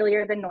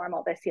earlier than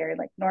normal this year.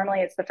 Like, normally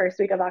it's the first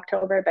week of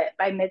October, but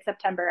by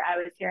mid-September, I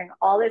was hearing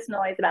all this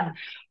noise about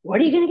what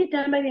are you going to get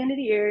done by the end of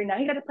the year? Now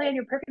you got to plan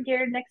your perfect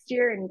year next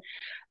year, and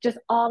just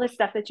all this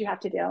stuff that you have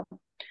to do.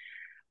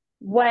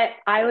 What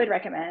I would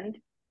recommend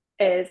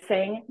is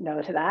saying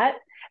no to that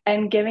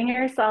and giving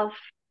yourself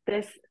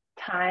this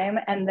time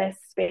and this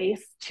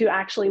space to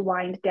actually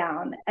wind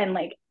down. And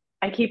like,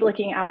 I keep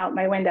looking out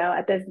my window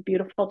at this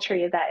beautiful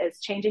tree that is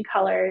changing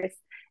colors,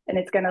 and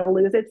it's going to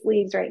lose its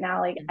leaves right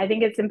now. Like, I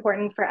think it's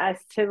important for us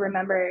to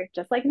remember,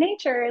 just like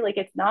nature, like,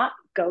 it's not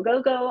go,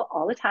 go, go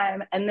all the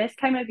time. And this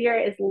time of year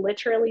is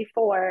literally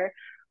for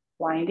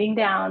winding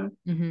down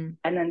and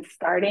then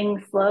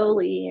starting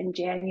slowly in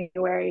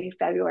January,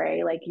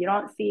 February. Like, you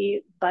don't see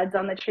buds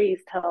on the trees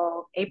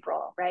till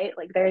April, right?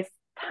 Like, there's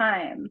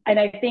time. And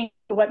I think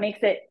what makes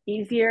it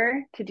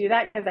easier to do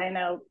that, because I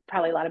know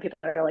probably a lot of people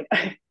are like,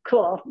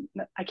 cool,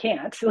 I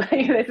can't. Like,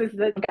 I've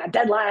got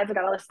deadlines, I've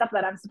got all this stuff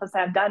that I'm supposed to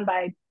have done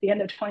by the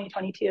end of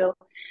 2022.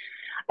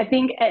 I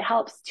think it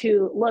helps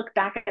to look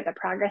back at the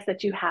progress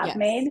that you have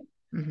made.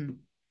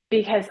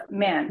 Because,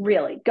 man,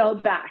 really go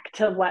back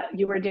to what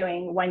you were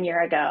doing 1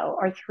 year ago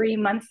or 3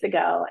 months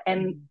ago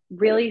and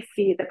really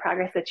see the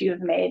progress that you have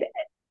made,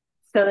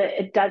 so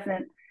that it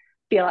doesn't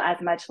feel as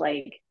much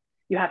like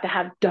you have to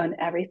have done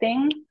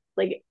everything.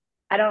 Like,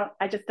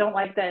 I just don't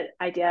like the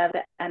idea of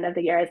the end of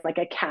the year as like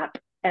a cap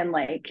and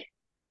like,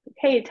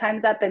 hey,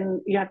 time's up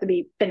and you have to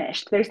be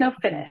finished. There's no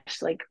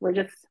finish. Like,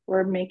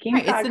 we're making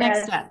progress. It's the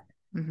next step.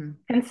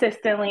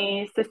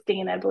 Consistently,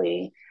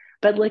 sustainably.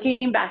 But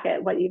looking back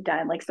at what you've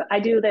done, like, so I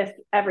do this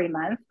every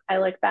month. I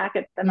look back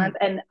at the month,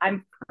 and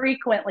I'm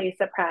frequently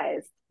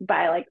surprised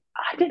by, like,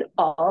 I did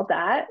all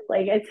that.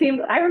 Like, it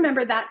seems, I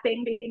remember that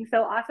thing being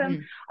so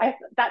awesome.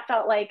 That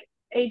felt like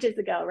ages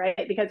ago,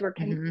 right? Because we're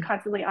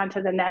constantly on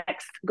to the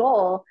next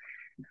goal.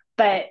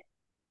 But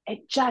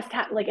it just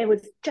had, like, it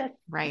was just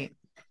right.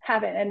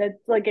 haven't. And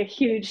it's like a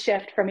huge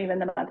shift from even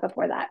the month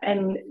before that.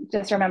 And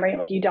just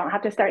remembering you don't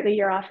have to start the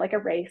year off like a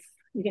race.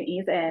 You can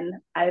ease in.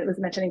 I was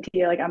mentioning to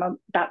you, like I'm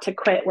about to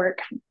quit work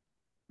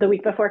the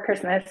week before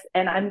Christmas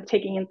and I'm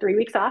taking in 3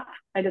 weeks off.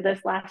 I did this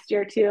last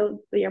year too.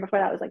 The year before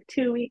that was like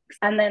 2 weeks.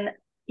 And then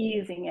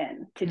easing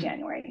in to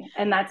January.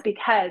 And that's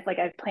because like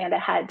I've planned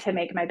ahead to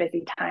make my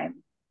busy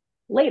time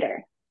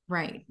later.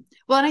 Right.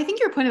 Well, and I think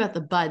your point about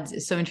the buds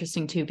is so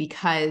interesting too,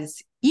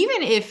 because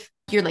even if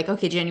you're like,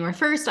 okay, January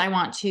 1st, I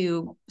want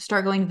to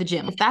start going to the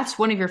gym. If that's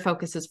one of your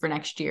focuses for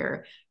next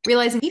year,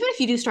 realizing even if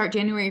you do start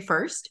January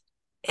 1st,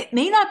 it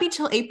may not be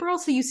till April.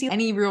 So you see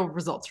any real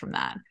results from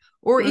that.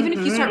 Or even if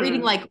you start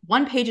reading like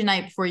one page a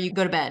night before you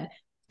go to bed,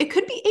 it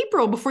could be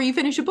April before you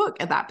finish a book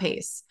at that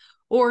pace.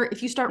 Or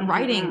if you start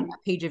writing a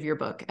page of your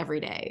book every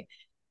day.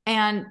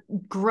 And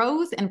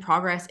growth and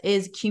progress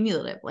is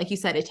cumulative. Like you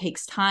said, it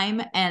takes time,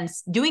 and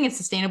doing it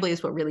sustainably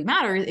is what really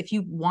matters if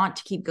you want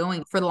to keep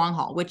going for the long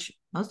haul, which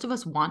most of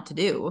us want to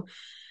do.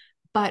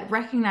 But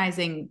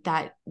recognizing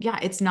that, yeah,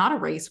 it's not a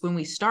race when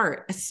we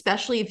start,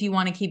 especially if you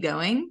want to keep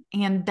going,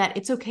 and that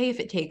it's okay if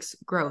it takes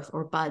growth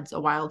or buds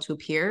a while to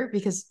appear,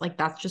 because like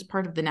that's just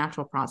part of the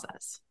natural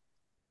process.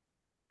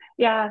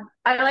 Yeah,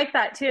 I like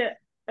that too.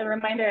 A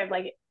reminder of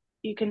like,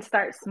 you can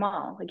start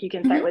small. Like you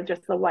can start with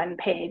just the one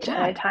page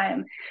at a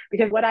time.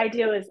 Because what I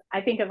do is I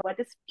think of what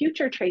does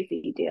future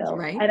Tracy do?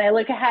 Right. And I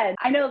look ahead.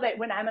 I know that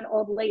when I'm an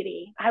old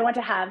lady, I want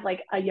to have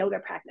like a yoga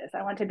practice.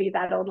 I want to be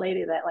that old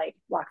lady that like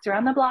walks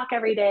around the block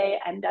every day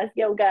and does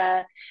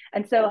yoga.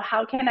 And so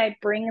how can I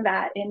bring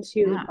that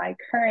into my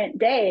current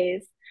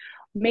days?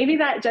 Maybe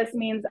that just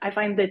means I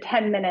find the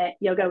 10-minute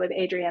yoga with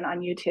Adrienne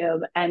on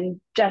YouTube and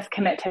just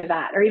commit to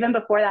that. Or even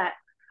before that,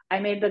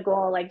 I made the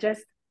goal, like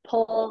just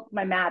pull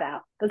my mat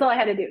out. That's all I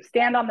had to do.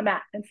 Stand on the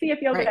mat and see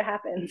if yoga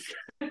happens.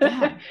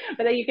 But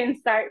then you can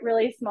start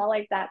really small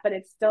like that, but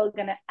it's still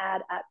going to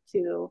add up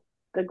to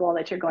the goal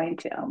that you're going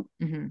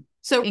to.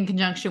 So in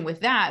conjunction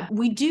with that,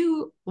 we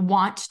do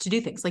want to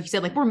do things. Like you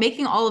said, like we're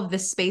making all of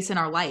this space in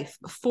our life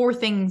for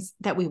things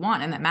that we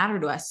want and that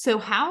matter to us. So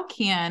how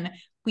can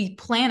we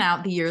plan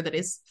out the year that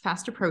is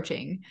fast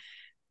approaching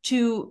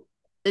to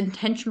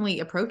intentionally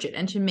approach it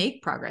and to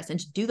make progress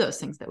and to do those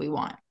things that we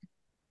want?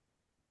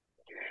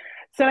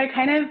 So I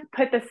kind of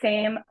put the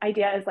same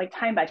idea as like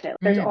time budget.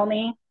 There's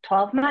only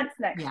 12 months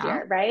next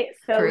year, right?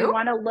 So we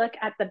want to look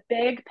at the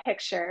big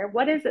picture.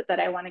 What is it that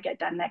I want to get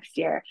done next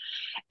year?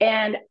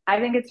 And I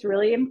think it's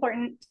really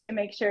important to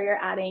make sure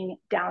you're adding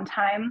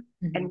downtime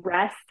and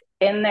rest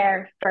in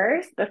there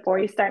first before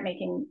you start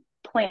making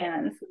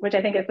plans, which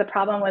I think is the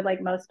problem with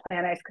like most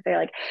planners, because they're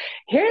like,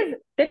 here's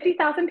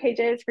 50,000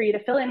 pages for you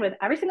to fill in with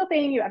every single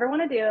thing you ever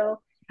want to do.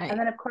 And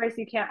then of course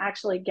you can't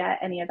actually get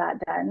any of that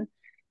done.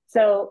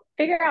 So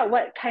figure out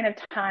what kind of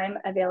time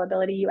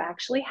availability you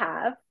actually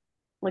have,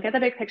 look at the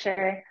big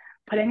picture,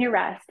 put in your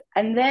rest,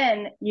 and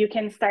then you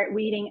can start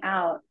weeding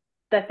out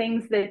the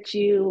things that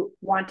you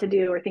want to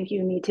do or think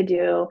you need to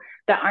do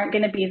that aren't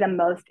going to be the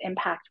most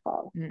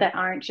impactful, that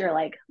aren't your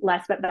like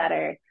less but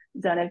better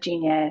zone of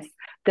genius,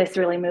 this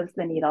really moves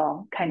the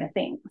needle kind of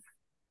things.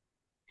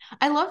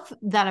 I love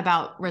that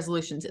about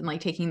resolutions and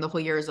like taking the whole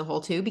year as a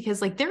whole too,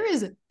 because like there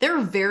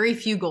are very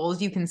few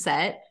goals you can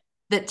set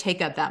that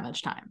take up that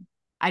much time.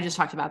 I just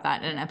talked about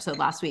that in an episode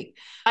last week.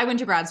 I went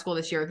to grad school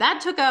this year. That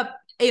took up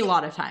a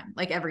lot of time,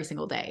 like every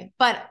single day.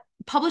 But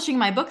publishing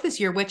my book this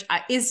year, which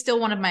is still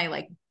one of my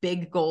like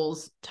big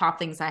goals, top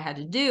things I had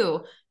to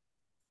do,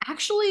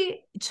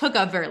 actually took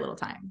up very little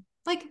time.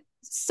 Like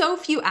so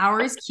few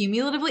hours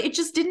cumulatively. It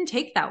just didn't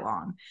take that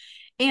long.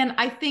 And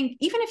I think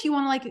even if you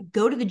want to like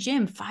go to the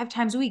gym 5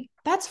 times a week,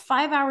 that's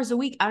 5 hours a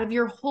week out of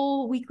your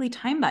whole weekly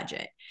time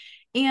budget.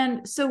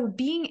 And so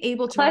being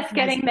able to plus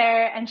getting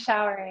there and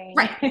showering.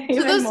 Right.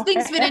 So those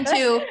things fit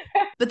into,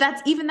 but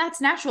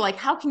that's natural. Like,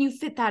 how can you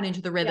fit that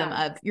into the rhythm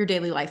of your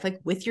daily life? Like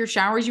with your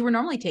showers you were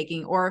normally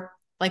taking, or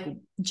like,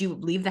 do you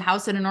leave the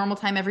house at a normal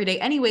time every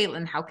day anyway?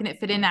 And how can it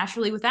fit in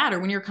naturally with that? Or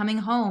when you're coming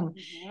home?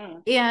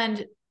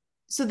 And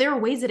so there are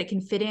ways that it can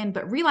fit in,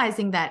 but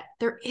realizing that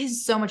there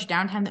is so much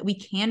downtime that we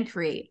can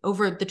create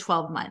over the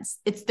 12 months.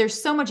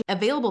 There's so much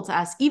available to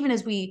us, even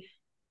as we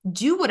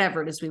do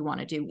whatever it is we want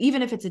to do,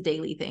 even if it's a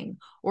daily thing,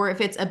 or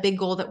if it's a big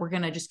goal that we're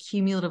going to just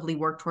cumulatively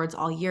work towards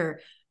all year.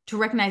 To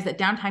recognize that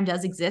downtime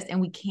does exist and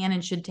we can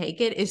and should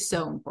take it is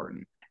so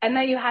important. And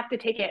then you have to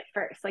take it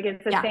first. Like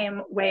it's the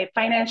same way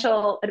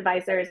financial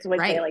advisors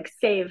would say, like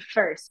save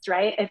first,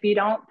 right? If you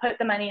don't put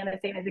the money in the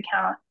savings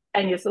account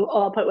and you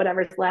all put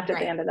whatever's left at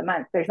the end of the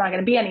month, there's not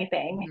going to be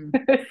anything.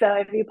 So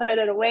if you put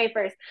it away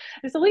first,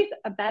 there's at least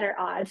a better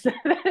odds that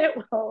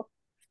it will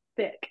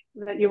stick,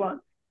 that you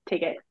won't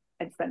take it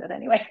and spend it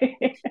anyway.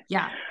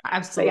 Yeah,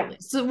 absolutely.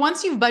 So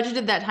once you've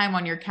budgeted that time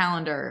on your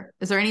calendar,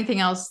 is there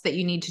anything else that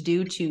you need to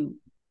do to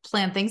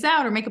plan things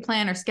out or make a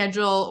plan or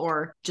schedule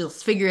or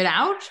just figure it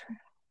out?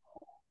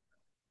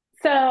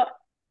 So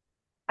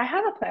I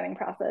have a planning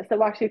process that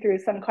walks you through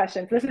some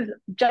questions. This is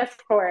just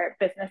for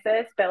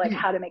businesses, but like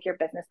how to make your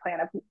business plan,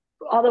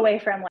 all the way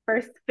from like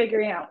first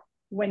figuring out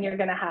when you're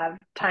going to have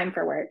time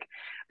for work,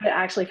 but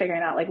actually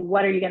figuring out like,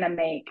 what are you going to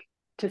make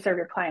to serve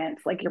your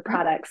clients, like your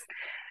products,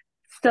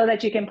 so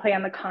that you can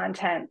plan the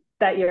content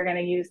that you're going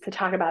to use to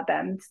talk about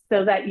them,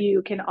 so that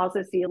you can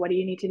also see what do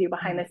you need to do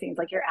behind the scenes,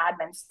 like your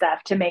admin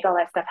stuff to make all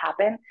that stuff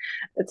happen.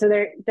 So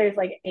there's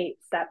like 8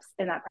 steps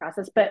in that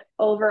process. But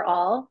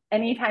overall,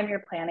 anytime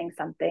you're planning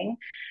something,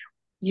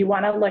 you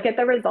want to look at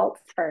the results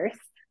first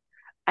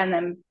and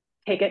then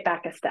take it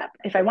back a step.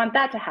 If I want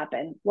that to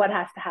happen, what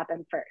has to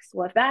happen first?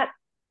 Well,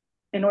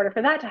 in order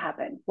for that to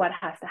happen, what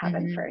has to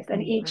happen first?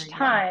 And each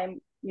time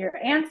you're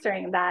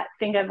answering that,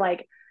 think of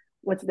like,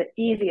 what's the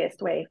easiest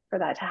way for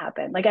that to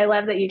happen? Like, I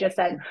love that you just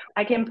said,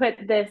 I can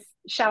put this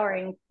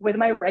showering with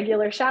my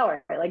regular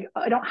shower. Like,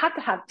 I don't have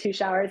to have 2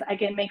 showers. I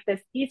can make this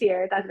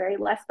easier. That's very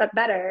less, but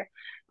better.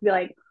 Be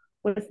like,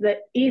 what's the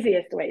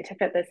easiest way to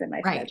fit this in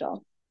my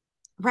schedule?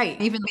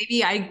 Right. Even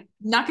maybe I'm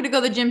not going to go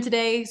to the gym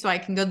today, so I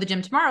can go to the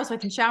gym tomorrow so I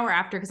can shower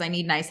after because I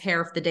need nice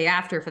hair for the day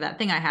after for that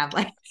thing I have.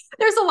 Like,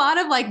 there's a lot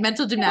of like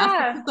mental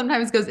gymnastics that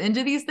sometimes goes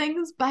into these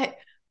things, but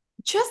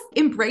just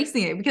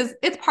embracing it because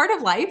it's part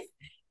of life.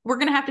 We're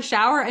going to have to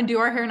shower and do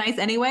our hair nice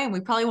anyway. And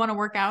we probably want to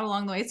work out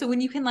along the way. So when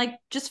you can like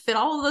just fit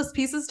all of those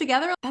pieces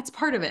together, that's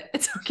part of it.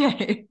 It's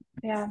okay.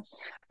 Yeah.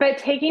 But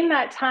taking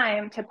that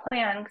time to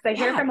plan, because I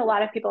hear from a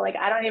lot of people, like,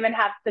 I don't even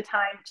have the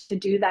time to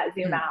do that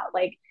zoom out.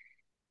 Like,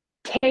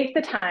 take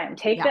the time,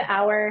 take the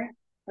hour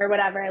or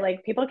whatever.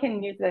 Like, people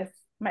can use this,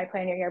 my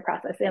plan your year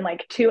process, in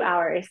like 2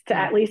 hours to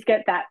at least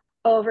get that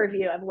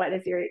overview of what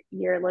does your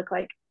year look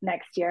like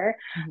next year.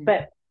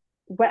 But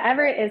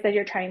whatever it is that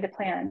you're trying to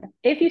plan,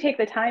 if you take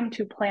the time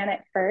to plan it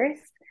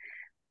first,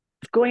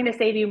 it's going to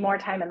save you more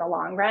time in the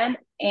long run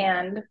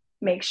and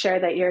make sure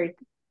that you're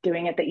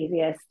doing it the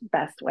easiest,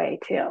 best way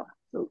too.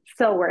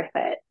 So worth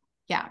it.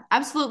 Yeah,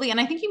 absolutely. And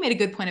I think you made a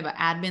good point about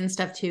admin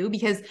stuff too,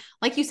 because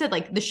like you said,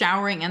 like the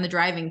showering and the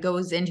driving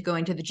goes into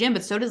going to the gym,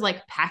 but so does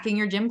like packing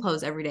your gym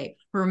clothes every day,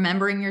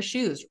 remembering your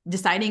shoes,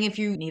 deciding if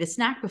you need a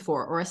snack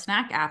before or a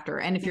snack after,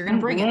 and if you're going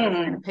to bring it, or if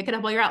you're going to pick it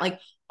up while you're out. Like,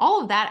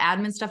 all of that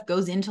admin stuff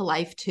goes into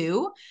life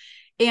too.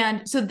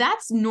 And so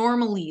that's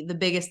normally the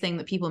biggest thing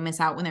that people miss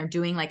out when they're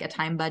doing like a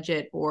time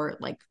budget or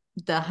like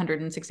the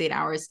 168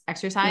 hours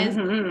exercise.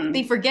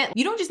 They forget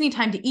you don't just need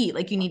time to eat,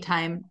 like you need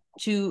time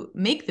to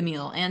make the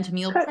meal and to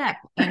meal prep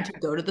and to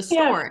go to the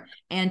store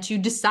and to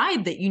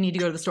decide that you need to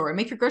go to the store and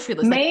make your grocery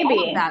list. Like,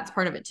 all of that's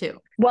part of it too.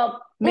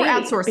 Well, maybe, or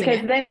outsourcing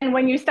because then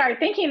when you start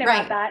thinking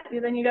about that,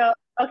 then you go,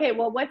 okay,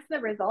 well, what's the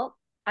result?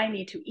 I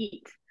need to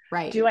eat.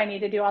 Right. Do I need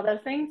to do all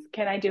those things?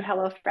 Can I do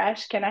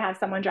HelloFresh? Can I have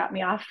someone drop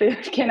me off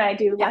food? Can I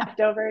do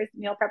leftovers,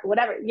 meal prep,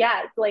 whatever?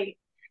 Yeah. It's like,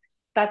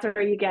 that's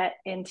where you get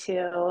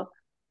into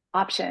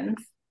options.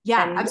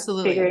 Yeah,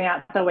 absolutely. Figuring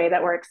out the way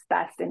that works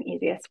best and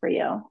easiest for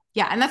you.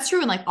 Yeah. And that's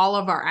true in like all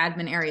of our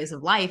admin areas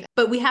of life,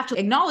 but we have to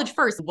acknowledge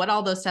first what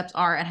all those steps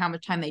are and how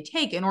much time they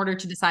take in order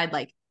to decide,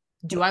 like,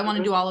 do I want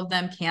to do all of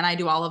them? Can I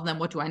do all of them?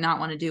 What do I not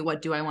want to do?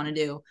 What do I want to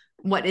do?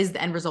 What is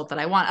the end result that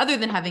I want, other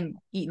than having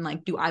eaten?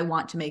 Like, do I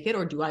want to make it,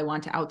 or do I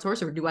want to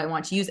outsource, or do I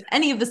want to use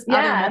any of this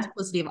other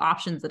multiplicity of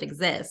options that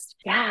exist?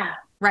 Yeah.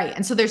 Right.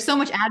 And so there's so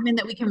much admin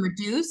that we can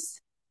reduce,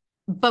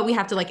 but we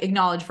have to like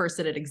acknowledge first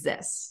that it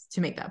exists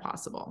to make that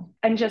possible.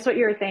 And just what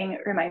you were saying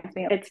reminds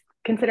me, it's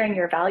considering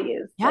your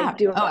values. Yeah. Like,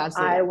 do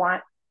I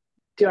want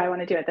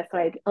to do it this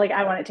way? Like,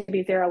 I want it to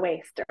be zero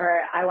waste,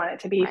 or I want it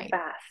to be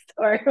fast,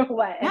 or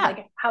what? And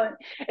like, how is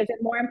it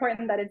more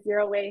important that it's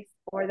zero waste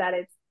or that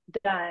it's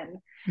done?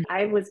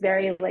 I was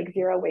very like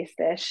zero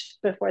waste-ish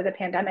before the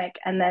pandemic,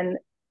 and then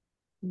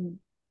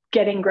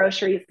getting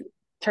groceries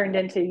turned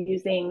into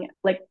using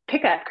like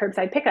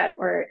curbside pickup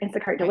or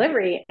Instacart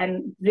delivery,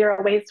 and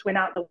zero waste went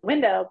out the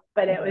window.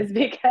 But it was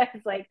because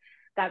like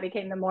that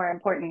became the more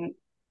important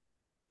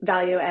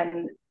value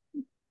and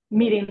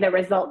meeting the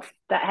results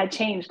that had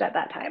changed at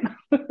that time.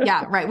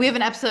 Yeah, right. We have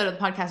an episode of the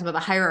podcast about the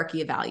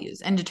hierarchy of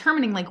values and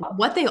determining like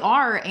what they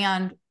are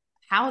and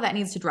how that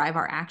needs to drive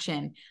our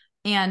action.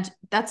 And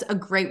that's a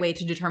great way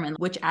to determine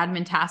which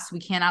admin tasks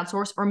we can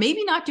outsource or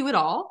maybe not do at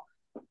all.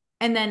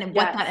 And then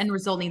what that end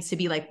result needs to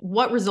be, like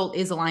what result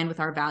is aligned with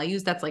our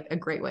values. That's like a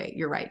great way,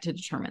 you're right, to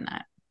determine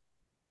that.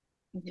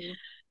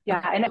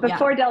 Yeah. And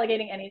before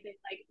delegating anything,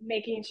 like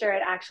making sure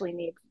it actually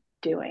needs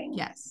doing.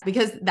 Yes.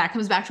 Because that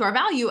comes back to our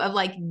value of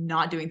like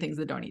not doing things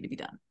that don't need to be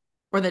done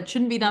or that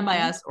shouldn't be done by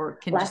us or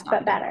can less just not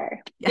but better.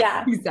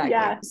 Yeah, exactly.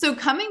 Yeah. So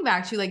coming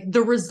back to like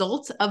the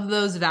results of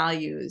those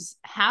values,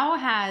 how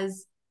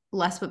has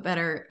less but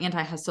better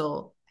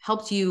anti-hustle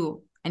helped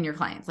you and your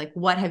clients? Like,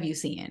 what have you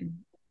seen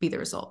be the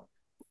result?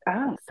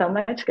 Oh, so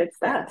much good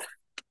stuff.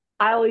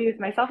 I'll use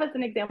myself as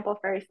an example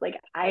first. Like,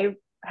 I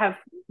have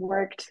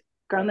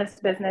grown this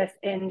business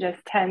in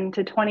just 10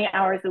 to 20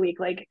 hours a week.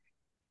 Like,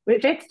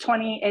 if it's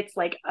 20, it's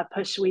like a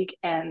push week.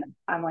 And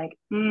I'm like,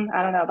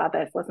 I don't know about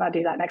this. Let's not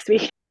do that next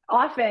week.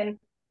 Often,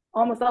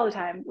 almost all the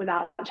time,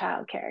 without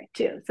childcare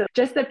too. So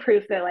just the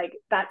proof that like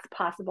that's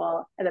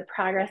possible, and the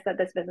progress that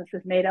this business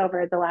has made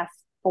over the last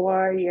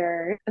 4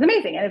 years is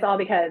amazing. And it's all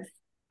because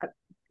I've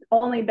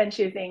only been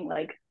choosing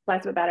like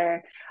less but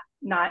better,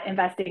 not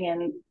investing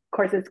in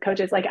courses,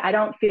 coaches. Like, I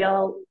don't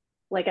feel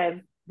like I've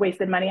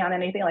wasted money on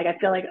anything. Like I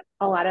feel like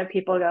a lot of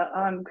people go, oh,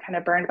 I'm kind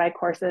of burned by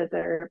courses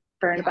or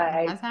burned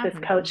by this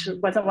coach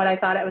wasn't what I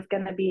thought it was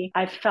going to be.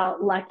 I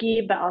felt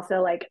lucky, but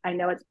also like I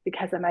know it's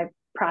because of my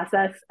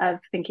process of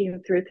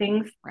thinking through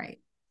things. Right.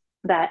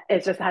 That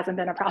it just hasn't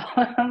been a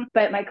problem.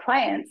 But my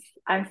clients,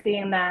 I'm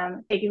seeing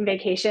them taking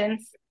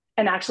vacations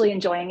and actually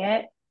enjoying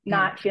it,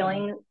 not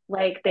feeling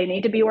like they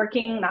need to be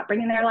working, not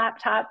bringing their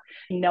laptop,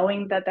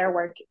 knowing that their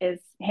work is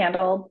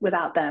handled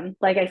without them.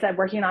 Like I said,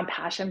 working on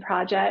passion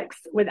projects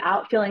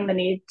without feeling the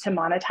need to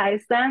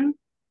monetize them.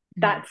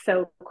 That's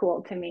so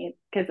cool to me,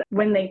 because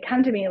when they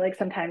come to me, like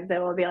sometimes they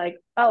will be like,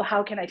 oh,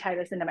 how can I tie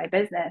this into my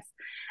business?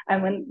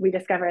 And when we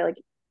discover like,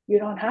 you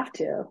don't have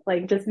to,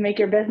 like, just make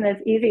your business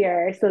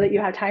easier so that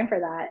you have time for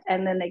that.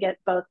 And then they get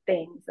both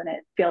things and it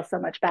feels so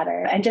much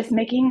better. And just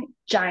making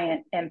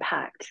giant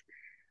impact,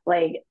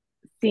 like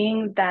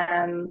seeing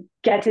them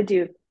get to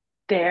do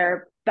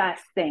their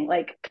best thing,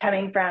 like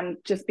coming from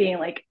just being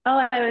like,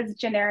 oh, I was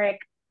generic,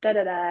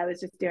 I was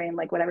just doing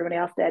like what everybody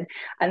else did,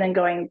 and then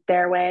going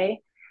their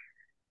way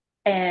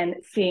and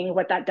seeing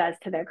what that does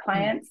to their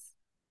clients,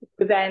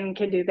 who then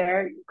can do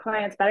their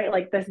clients better.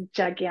 Like this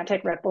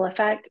gigantic ripple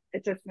effect.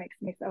 It just makes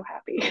me so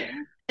happy.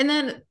 And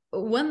then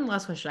one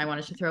last question I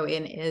wanted to throw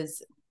in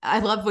is, I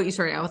love what you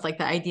started out with, like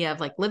the idea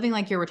of like living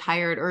like you're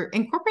retired, or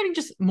incorporating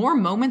just more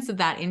moments of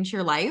that into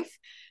your life.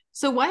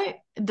 So what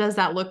does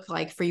that look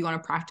like for you on a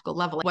practical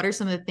level? What are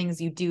some of the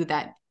things you do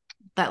that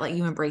let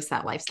you embrace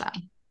that lifestyle?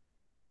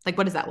 Like,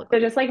 what does that look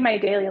like? So just like my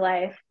daily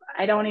life,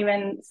 I don't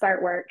even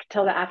start work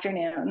till the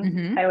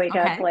afternoon. I wake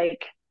up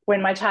like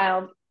when my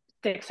child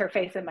sticks her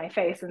face in my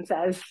face and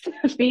says,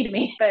 feed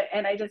me.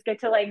 And I just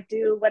get to like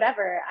do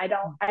whatever.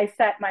 I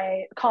set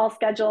my call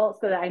schedule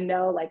so that I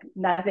know like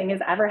nothing is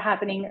ever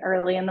happening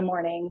early in the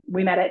morning.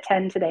 We met at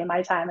 10 today,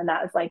 my time. And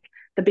that was like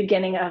the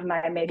beginning of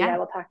my, maybe I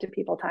will talk to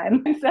people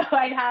time. So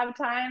I have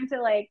time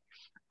to like,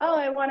 oh,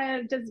 I want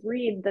to just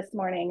read this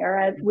morning,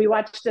 or we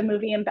watched a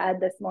movie in bed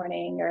this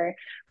morning, or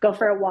go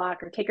for a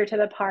walk, or take her to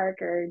the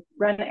park, or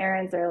run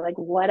errands, or like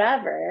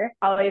whatever.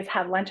 Always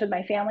have lunch with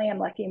my family. I'm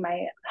lucky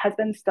my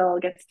husband still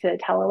gets to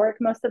telework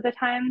most of the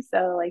time.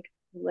 So like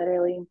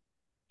literally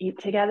eat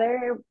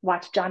together,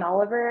 watch John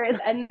Oliver.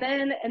 And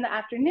then in the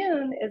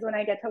afternoon is when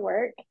I get to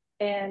work,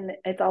 and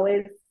it's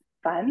always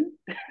fun.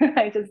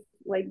 I just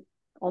like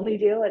only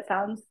do what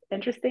sounds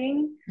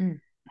interesting.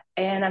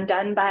 And I'm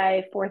done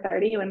by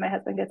 4:30 when my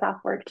husband gets off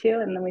work too.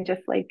 And then we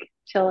just like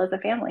chill as a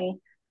family.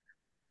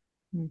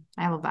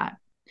 I love that.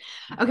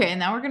 Okay. And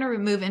now we're going to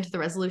move into the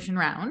resolution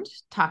round,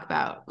 talk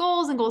about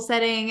goals and goal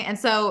setting. And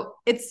so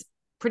it's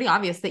pretty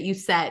obvious that you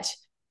set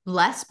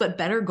less but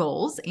better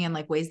goals and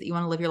like ways that you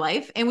want to live your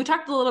life. And we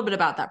talked a little bit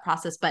about that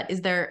process, but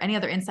is there any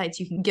other insights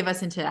you can give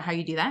us into how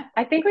you do that?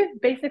 I think we've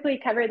basically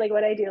covered like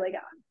what I do, like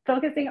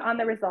focusing on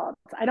the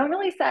results. I don't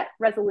really set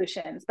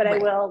resolutions, but I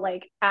will,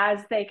 like, as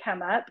they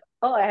come up,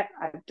 oh,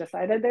 I've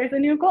decided there's a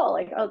new goal.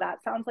 Like, oh,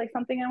 that sounds like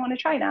something I want to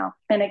try now.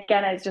 And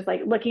again, it's just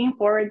like looking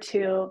forward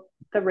to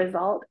the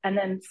result and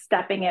then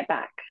stepping it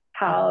back.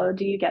 How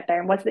do you get there?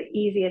 And what's the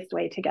easiest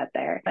way to get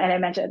there? And I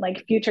mentioned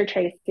like future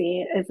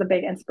Tracy is a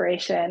big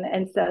inspiration.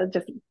 And so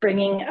just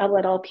bringing a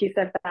little piece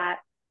of that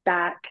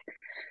back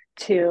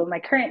to my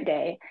current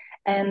day.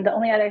 And the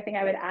only other thing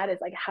I would add is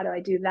like, how do I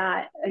do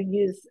that? I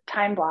use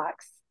time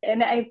blocks,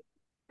 and I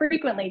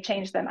frequently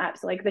change them up.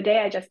 So like the day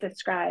I just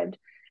described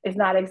is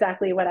not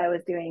exactly what I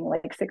was doing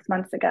like 6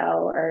 months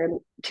ago or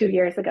 2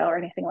 years ago or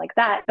anything like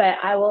that. But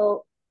I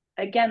will,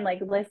 again,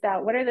 like list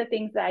out what are the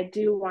things that I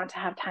do want to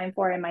have time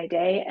for in my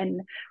day,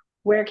 and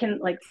where can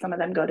like some of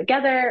them go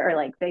together, or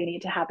like they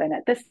need to happen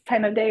at this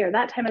time of day or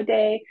that time of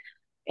day,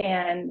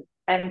 and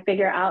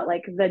figure out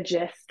like the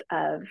gist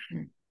of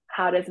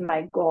how does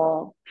my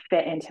goal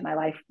fit into my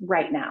life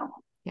right now.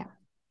 Yeah.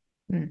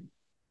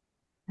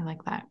 I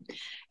like that.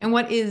 And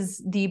what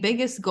is the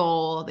biggest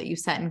goal that you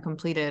set and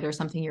completed, or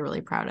something you're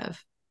really proud of?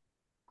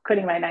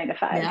 Quitting my 9 to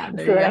 5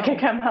 so that I could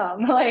come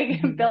home,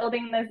 like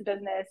building this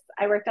business.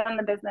 I worked on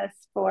the business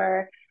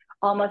for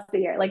almost a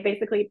year. Like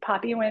basically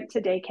Poppy went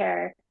to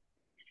daycare,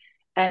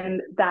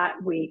 and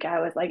that week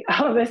I was like,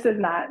 oh, this is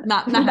not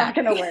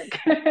going to work.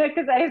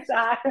 Because I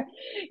saw,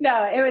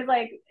 no, it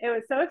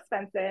was so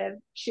expensive.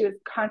 She was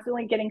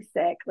constantly getting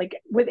sick. Like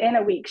within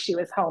a week, she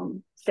was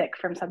home sick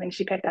from something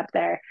she picked up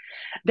there.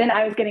 Then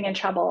I was getting in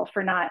trouble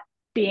for not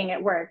being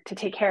at work to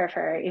take care of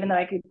her, even though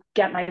I could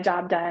get my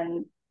job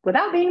done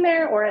without being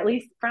there, or at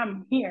least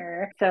from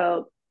here.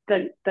 So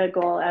the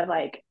goal of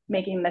like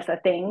making this a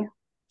thing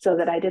so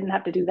that I didn't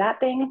have to do that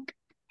thing.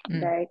 I'm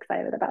very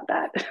excited about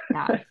that.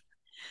 Yeah.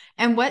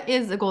 And what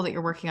is the goal that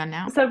you're working on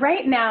now? So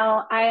right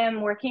now I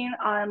am working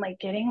on like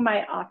getting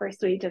my offer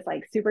suite just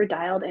like super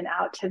dialed and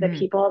out to the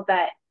people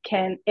that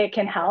it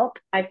can help.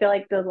 I feel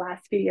like the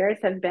last few years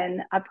have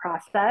been a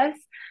process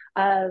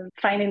of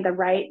finding the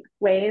right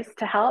ways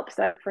to help.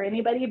 So for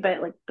anybody,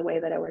 but like the way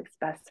that it works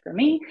best for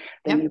me,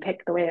 then you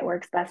pick the way that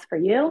works best for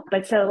you.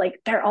 But so like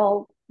they're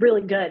all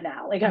really good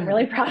now. Like I'm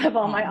really proud of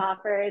all my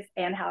offers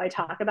and how I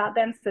talk about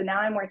them. So now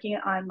I'm working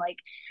on like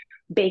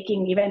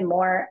baking even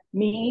more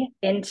me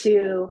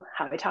into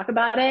how I talk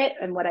about it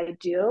and what I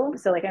do.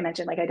 So like I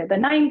mentioned, like I did the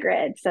 9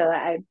 grid. So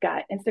I've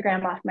got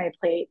Instagram off my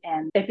plate.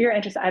 And if you're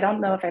interested, I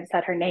don't know if I've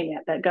said her name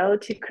yet, but go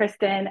to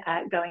Kristen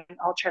at Going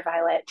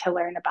Ultraviolet to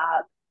learn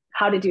about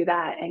how to do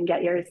that and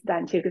get yours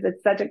done too. Cause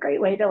it's such a great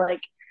way to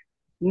like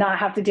not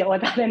have to deal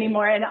with that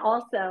anymore. And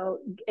also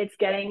it's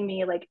getting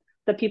me like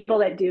the people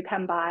that do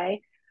come by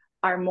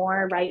are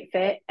more right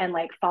fit and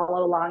like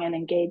follow along and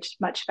engage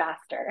much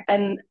faster.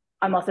 And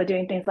I'm also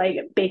doing things like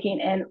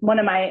baking in. One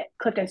of my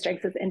Clifton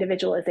strengths is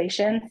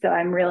individualization. So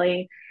I'm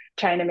really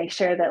trying to make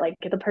sure that like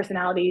the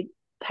personality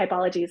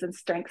typologies and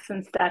strengths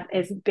and stuff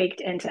is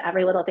baked into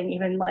every little thing,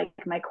 even like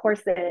my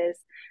courses,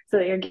 so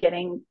that you're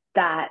getting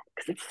that,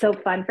 because it's so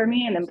fun for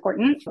me and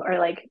important. Or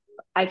like,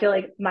 I feel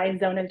like my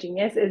zone of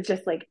genius is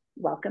just like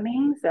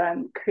welcoming. So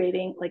I'm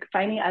creating, like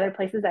finding other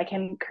places I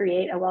can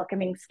create a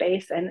welcoming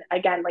space. And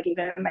again, like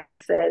even in my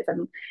courses,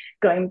 I'm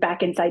going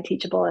back inside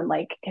Teachable and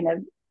like kind of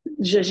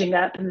zhuzhing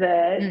up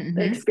the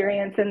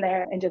experience in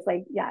there and just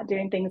like, yeah,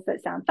 doing things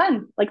that sound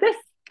fun, like this,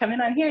 coming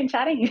on here and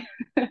chatting.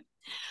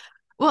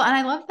 Well, and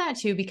I love that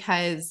too,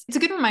 because it's a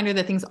good reminder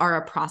that things are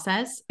a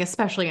process,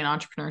 especially in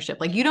entrepreneurship.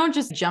 Like you don't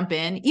just jump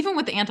in, even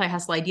with the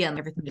anti-hustle idea, and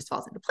everything just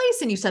falls into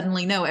place and you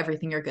suddenly know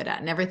everything you're good at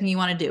and everything you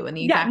want to do and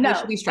the exact way it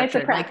should be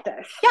structured. It's a practice.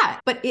 Like, yeah,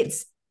 but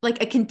it's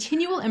like a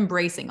continual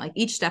embracing, like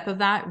each step of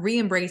that,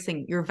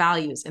 re-embracing your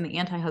values in the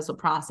anti-hustle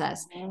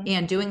process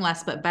and doing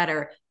less but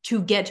better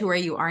to get to where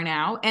you are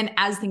now. And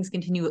as things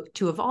continue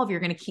to evolve, you're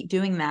going to keep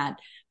doing that.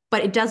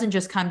 But it doesn't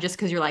just come just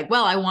because you're like,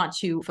 well, I want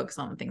to focus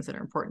on the things that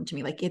are important to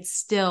me. Like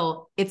it's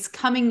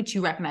coming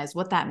to recognize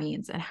what that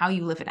means and how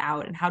you live it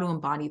out and how to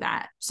embody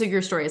that. So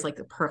your story is like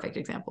the perfect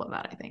example of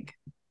that, I think.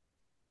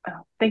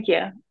 Oh, thank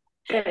you.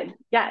 Good.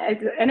 Yeah.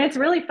 And it's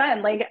really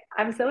fun. Like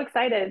I'm so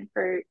excited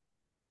for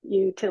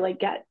you to like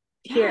get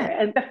here.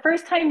 And the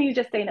first time you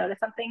just say no to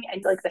something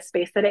and like the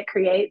space that it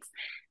creates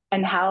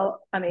and how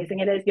amazing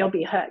it is, you'll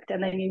be hooked.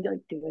 And then you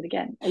like do it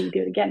again and you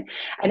do it again.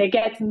 And it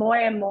gets more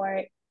and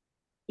more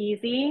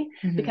easy,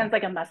 becomes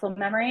like a muscle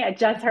memory. I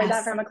just heard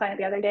that from a client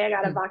the other day. I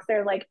got a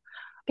boxer like,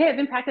 okay, I've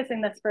been practicing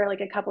this for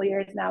like a couple of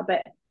years now,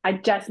 but I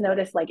just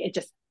noticed like it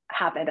just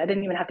happened. I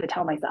didn't even have to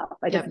tell myself.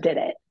 I just did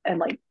it. And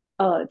like,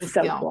 oh, it's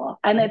so cool.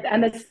 And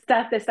the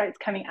stuff that starts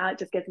coming out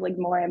just gets like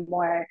more and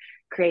more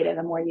creative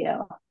and more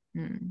you.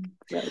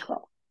 It's really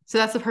cool. So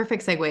that's the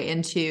perfect segue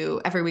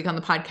into every week on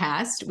the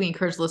podcast. We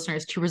encourage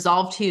listeners to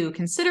resolve to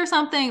consider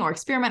something or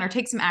experiment or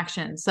take some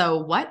action. So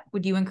what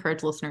would you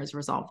encourage listeners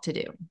resolve to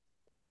do?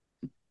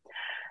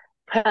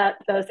 Put up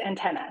those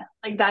antenna.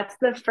 Like that's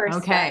the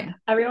first step.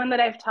 Everyone that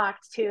I've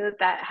talked to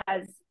that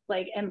has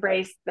like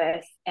embraced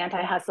this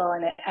anti-hustle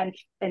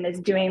and is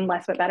doing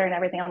less but better and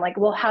everything, I'm like,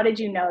 well, how did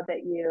you know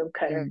that you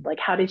could have, like,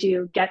 how did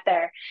you get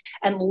there?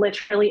 And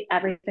literally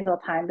every single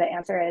time the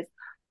answer is,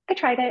 I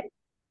tried it.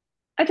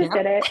 I just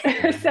did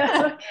it.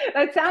 So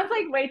that sounds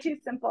like way too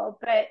simple,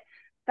 but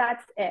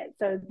that's it.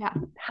 So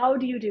how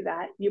do you do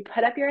that? You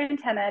put up your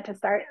antenna to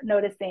start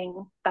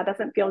noticing that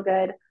doesn't feel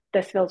good.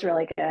 This feels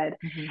really good.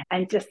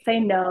 And just say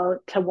no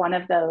to one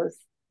of those,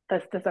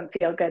 this doesn't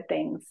feel good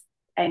things,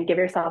 and give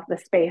yourself the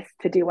space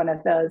to do one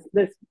of those,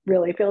 this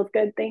really feels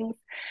good things,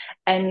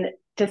 and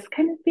just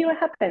kind of see what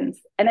happens.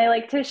 And I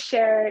like to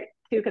share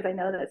too, because I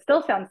know that it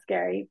still sounds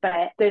scary,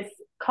 but this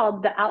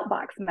called the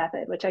outbox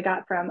method, which I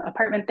got from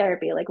apartment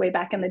therapy, like way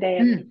back in the day,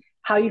 of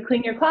how you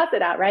clean your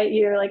closet out, right?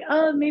 You're like,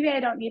 oh, maybe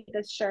I don't need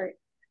this shirt,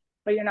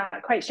 but you're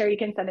not quite sure you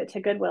can send it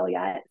to Goodwill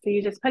yet. So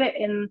you just put it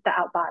in the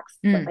outbox,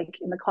 like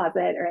in the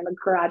closet or in the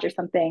garage or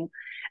something,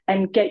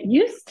 and get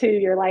used to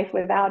your life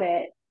without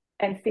it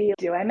and see,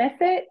 do I miss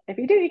it? If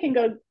you do, you can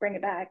go bring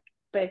it back.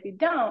 But if you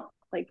don't,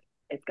 like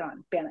it's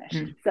gone,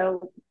 vanished.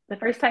 So the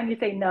first time you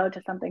say no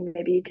to something,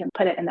 maybe you can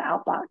put it in the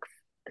outbox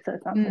so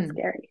it's not so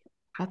scary.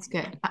 That's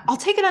good. I'll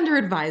take it under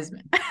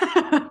advisement.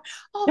 I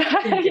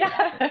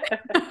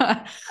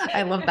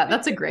love that.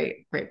 That's a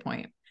great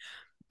point.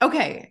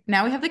 Okay,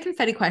 now we have the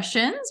confetti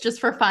questions just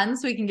for fun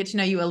so we can get to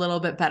know you a little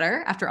bit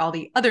better after all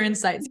the other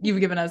insights you've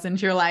given us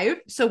into your life.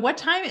 So what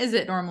time is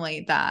it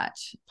normally that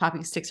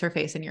Poppy sticks her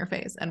face in your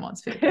face and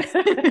wants food?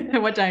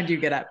 What time do you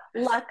get up?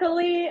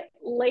 Luckily,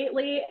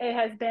 lately it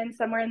has been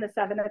somewhere in the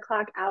 7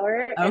 o'clock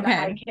hour, and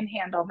I can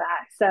handle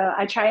that. So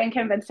I try and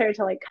convince her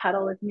to like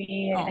cuddle with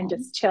me and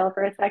just chill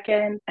for a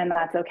second, and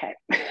that's okay.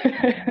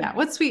 Yeah,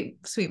 what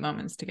sweet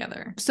moments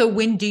together. So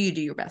when do you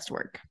do your best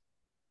work?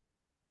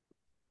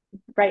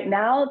 Right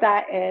now,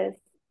 that is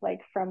like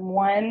from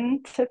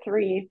 1 to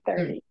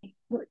 3:30,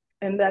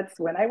 and that's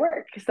when I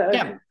work. So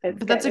but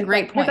that's a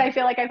great point, because I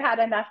feel like I've had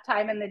enough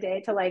time in the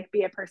day to like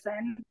be a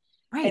person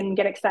and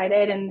get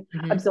excited and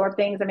absorb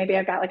things. And maybe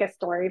I've got like a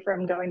story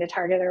from going to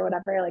Target or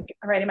whatever. Like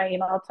I'm writing my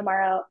email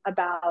tomorrow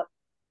about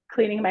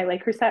cleaning my Le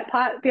Creuset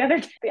pot the other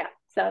day.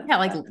 So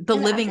like the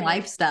living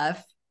life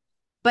stuff.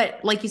 But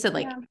like you said,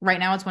 like right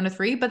now it's 1 to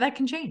 3, but that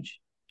can change,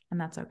 and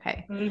that's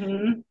okay.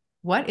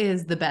 What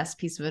is the best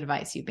piece of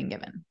advice you've been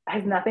given? It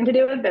has nothing to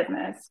do with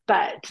business,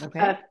 but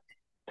a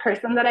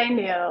person that I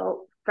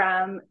knew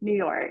from New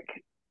York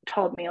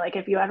told me, like,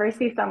 if you ever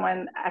see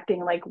someone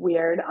acting like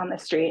weird on the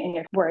street and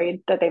you're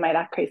worried that they might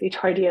act crazy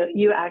toward you,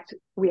 you act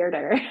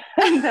weirder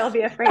and they'll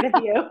be afraid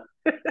of you.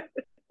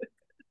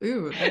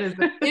 Ooh, that is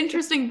an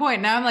interesting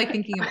point. Now I'm like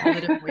thinking of all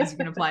the different ways you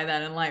can apply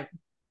that in life.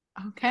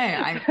 Okay,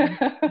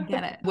 I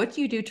get it. What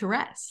do you do to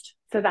rest?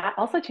 So that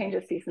also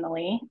changes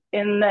seasonally.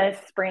 In the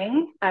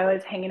spring, I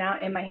was hanging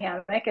out in my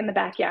hammock in the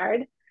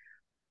backyard.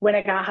 When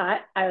it got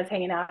hot, I was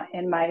hanging out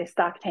in my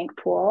stock tank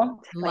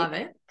pool, Love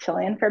it.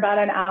 chilling for about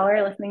an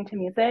hour, listening to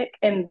music.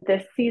 And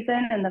this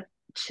season, in the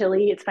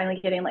chilly, it's finally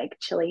getting like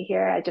chilly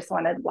here. I just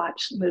want to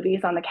watch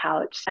movies on the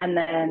couch. And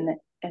then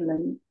in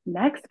the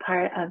next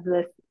part of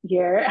this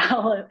year,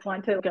 I'll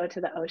want to go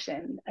to the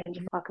ocean and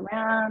just walk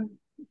around,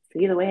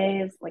 see the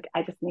waves. Like,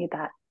 I just need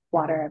that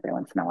water every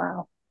once in a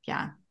while.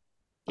 Yeah.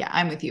 Yeah,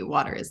 I'm with you.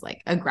 Water is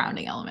like a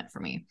grounding element for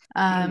me.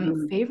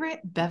 Favorite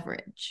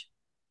beverage?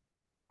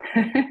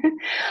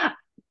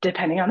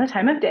 Depending on the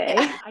time of day.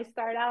 I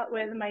start out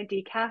with my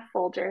decaf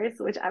Folgers,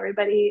 which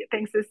everybody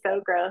thinks is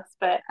so gross,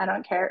 but I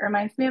don't care. It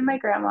reminds me of my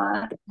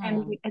grandma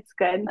and it's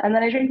good. And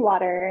then I drink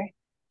water.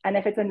 And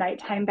if it's a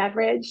nighttime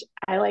beverage,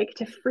 I like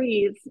to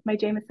freeze my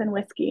Jameson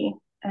whiskey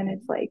and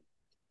it's like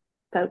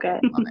so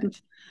good. Love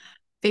it.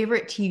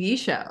 Favorite TV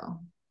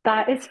show?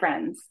 That is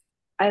Friends.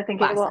 I think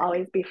Classic. It will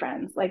always be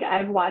Friends. Like,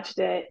 I've watched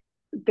it.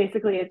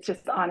 Basically, it's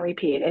just on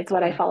repeat. It's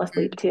what I fall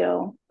asleep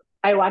to.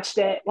 I watched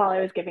it while I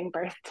was giving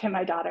birth to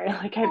my daughter.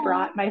 Like, I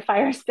brought my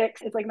Fire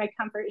Sticks. It's like my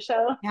comfort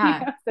show.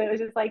 Yeah. So it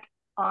was just like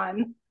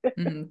on.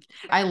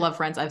 I love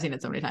Friends. I've seen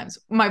it so many times.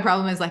 My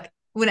problem is like,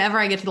 whenever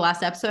I get to the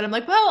last episode, I'm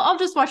like, well, I'll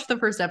just watch the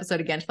first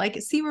episode again to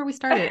like see where we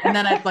started. And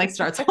then it like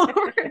starts all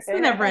over. It's a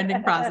never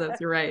ending process.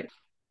 You're right.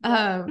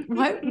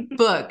 What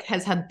book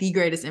has had the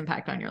greatest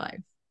impact on your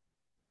life?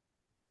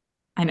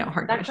 I know,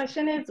 hard That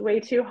question is way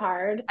too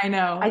hard. I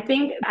know.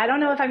 I don't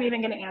know if I'm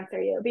even going to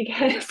answer you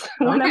because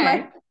one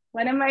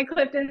of my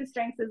Clifton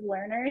strengths is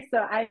learner. So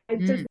I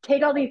just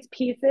take all these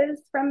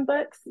pieces from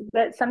books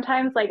that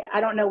sometimes like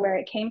I don't know where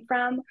it came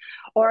from.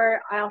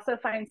 Or I also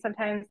find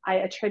sometimes I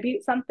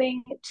attribute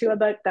something to a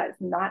book that's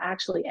not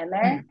actually in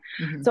there.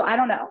 So I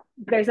don't know.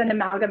 There's an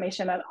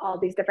amalgamation of all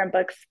these different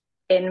books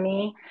in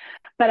me.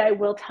 But I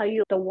will tell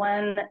you the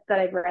one that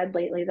I've read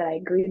lately that I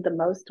agreed the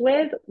most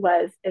with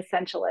was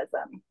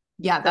Essentialism.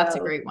 Yeah, that's a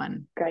great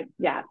one. Great.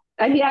 Yeah.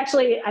 And he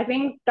actually, I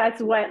think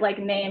that's what like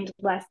named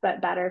Less But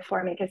Better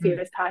for me because he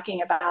was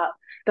talking about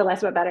the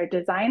Less But Better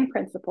design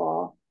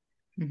principle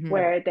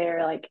where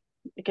they're like,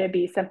 it could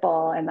be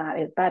simple and that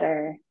is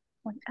better.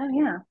 Like, oh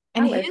yeah.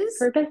 And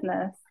for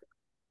business.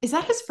 Is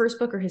that his first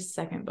book or his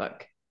second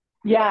book?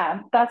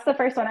 Yeah, that's the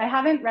first one. I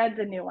haven't read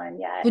the new one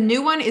yet. The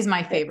new one is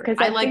my favorite.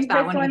 I liked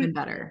that one even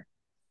better.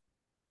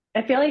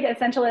 I feel like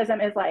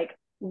Essentialism is like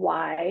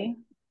why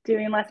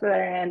doing less better,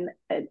 and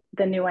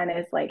the new one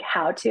is like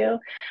how to.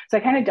 So I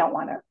kind of don't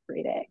want to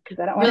read it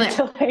because I don't want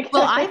to like.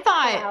 Well, I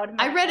thought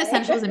I read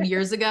Essentialism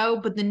years ago,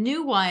 but the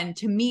new one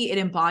to me it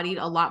embodied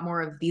a lot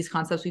more of these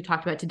concepts we've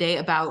talked about today.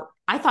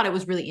 I thought it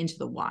was really into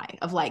the why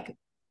of like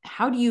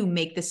how do you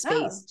make the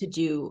space to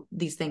do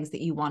these things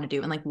that you want to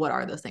do, and like what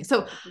are those things?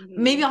 So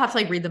maybe I'll have to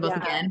like read them both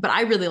again. But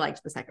I really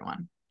liked the second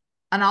one.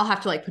 And I'll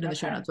have to like put in the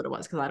show notes what it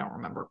was because I don't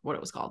remember what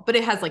it was called, but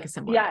it has like a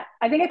similar. Yeah,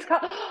 I think it's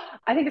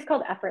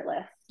called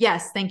Effortless.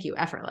 Yes, thank you,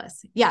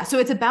 Effortless. Yeah, so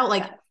it's about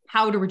like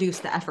how to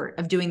reduce the effort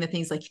of doing the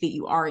things like that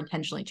you are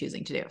intentionally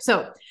choosing to do.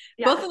 So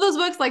both of those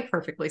books like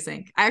perfectly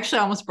sync. I actually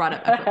almost brought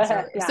up Effortless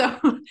earlier.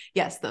 So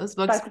yes, those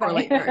books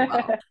correlate very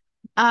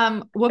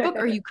well. What book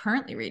are you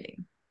currently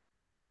reading?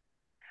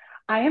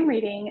 I am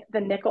reading The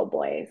Nickel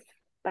Boys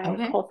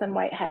by Colson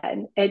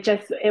Whitehead.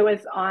 It was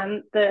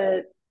on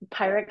the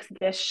Pyrex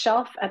dish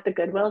shelf at the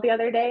Goodwill the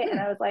other day and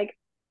I was like,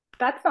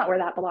 that's not where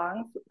that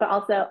belongs, but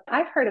also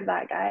I've heard of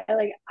that guy,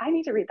 like I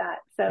need to read that,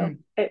 so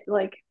it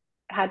like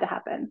had to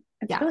happen.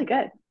 It's really good.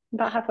 I'm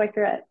about halfway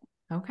through it.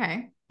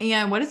 Okay.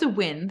 And what is a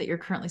win that you're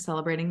currently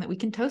celebrating that we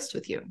can toast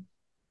with you?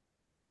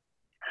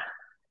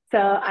 So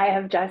I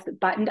have just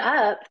buttoned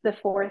up the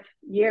 4th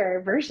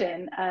year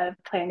version of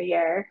Plan a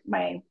Year,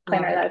 my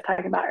planner that I was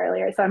talking about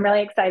earlier. So I'm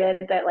really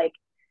excited that like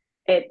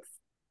it's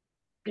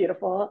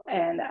beautiful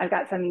and I've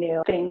got some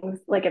new things,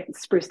 like I've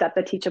spruced up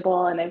the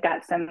Teachable and I've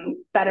got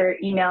some better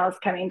emails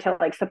coming to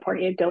like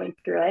support you going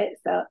through it.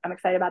 So I'm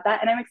excited about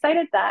that. And I'm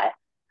excited that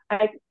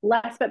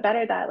less but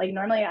better that like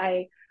normally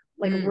I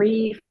like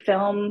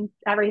refilm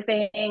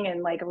everything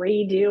and like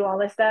redo all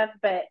this stuff,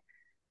 but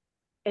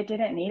it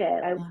didn't need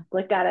it. I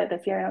looked at it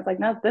this year and I was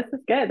like, no, this is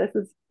good. This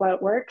is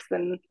what works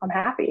and I'm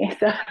happy.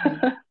 So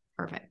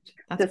perfect.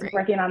 That's just great.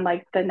 Working on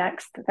like the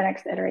next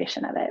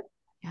iteration of it.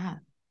 Yeah.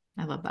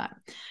 I love that.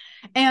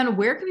 And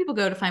where can people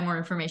go to find more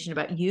information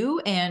about you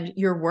and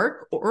your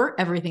work or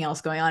everything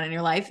else going on in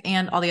your life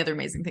and all the other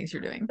amazing things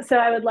you're doing? So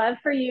I would love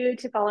for you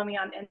to follow me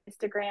on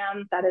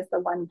Instagram. That is the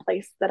one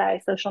place that I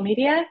social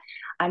media.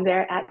 I'm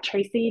there at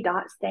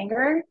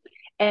tracy.stanger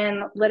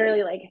and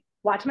literally like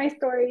watch my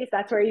stories.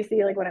 That's where you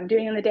see like what I'm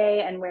doing in the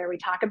day and where we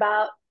talk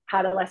about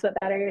how to less but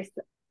better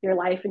your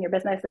life and your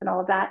business and all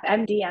of that,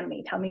 and DM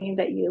me. Tell me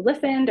that you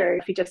listened, or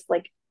if you just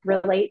like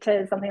relate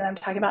to something that I'm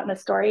talking about in the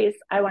stories.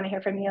 I want to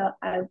hear from you.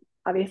 I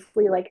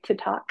obviously like to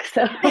talk,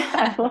 so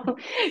I will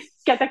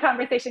get the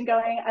conversation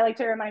going. I like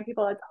to remind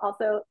people it's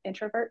also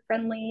introvert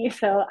friendly.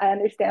 So I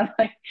understand,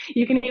 like,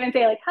 you can even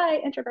say like, hi,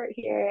 introvert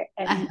here,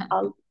 and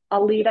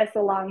I'll lead us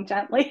along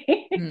gently.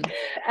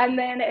 And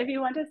then if you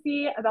want to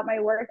see about my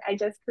work, I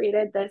just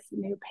created this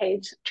new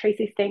page,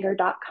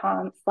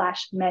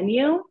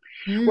 tracystanger.com/menu,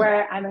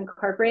 where I'm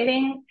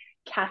incorporating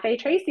Cafe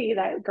Tracy,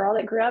 that girl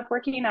that grew up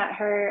working at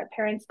her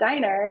parents'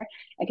 diner,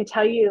 and could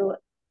tell you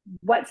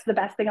what's the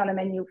best thing on the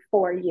menu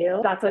for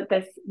you. That's what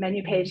this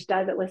menu page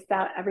does. It lists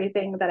out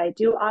everything that I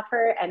do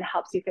offer and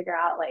helps you figure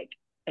out like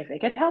if it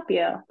could help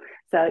you.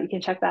 So you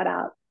can check that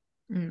out.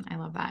 I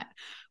love that.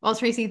 Well,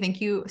 Tracy,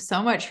 thank you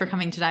so much for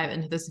coming to dive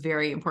into this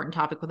very important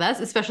topic with us,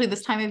 especially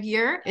this time of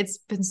year. It's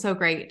been so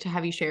great to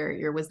have you share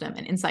your wisdom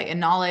and insight and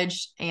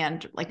knowledge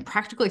and like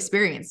practical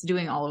experience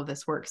doing all of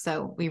this work.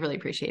 So we really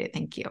appreciate it.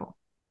 Thank you.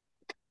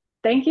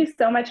 Thank you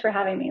so much for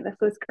having me. This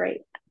was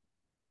great.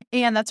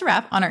 And that's a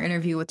wrap on our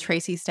interview with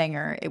Tracy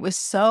Stanger. It was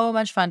so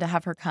much fun to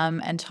have her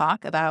come and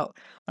talk about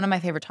one of my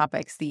favorite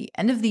topics, the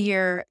end of the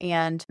year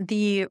and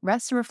the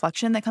rest and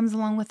reflection that comes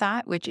along with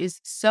that, which is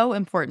so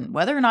important.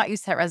 Whether or not you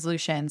set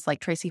resolutions,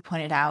 like Tracy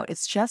pointed out,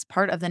 it's just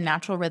part of the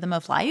natural rhythm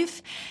of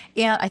life.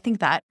 And I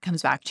think that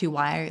comes back to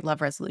why I love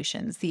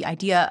resolutions, the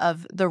idea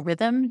of the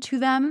rhythm to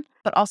them,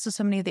 but also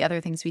so many of the other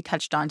things we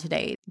touched on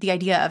today. The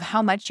idea of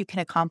how much you can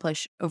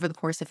accomplish over the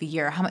course of a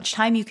year, how much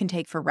time you can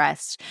take for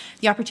rest,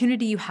 the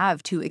opportunity you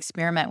have to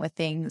experiment with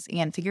things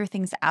and figure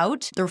things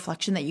out, the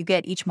reflection that you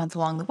get each month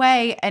along the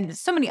way, and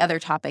so many other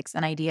topics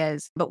and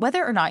ideas. But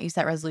whether or not you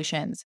set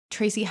resolutions,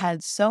 Tracy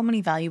had so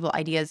many valuable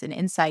ideas and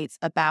insights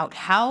about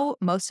how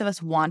most of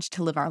us want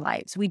to live our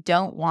lives. We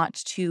don't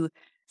want to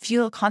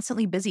feel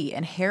constantly busy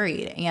and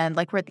harried and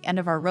like we're at the end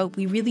of our rope.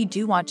 We really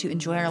do want to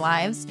enjoy our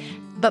lives.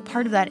 But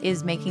part of that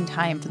is making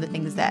time for the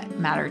things that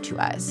matter to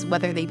us,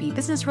 whether they be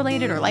business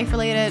related or life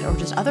related or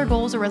just other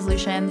goals or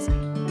resolutions.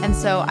 And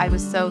so I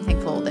was so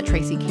thankful that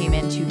Tracy came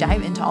in to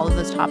dive into all of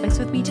those topics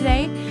with me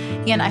today.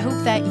 And I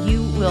hope that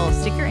you will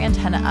stick your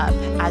antenna up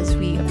as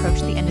we approach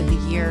the end of the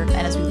year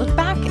and as we look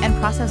back and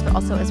process, but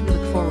also as we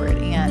look forward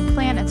and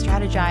plan and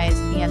strategize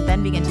and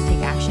then begin to take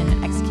action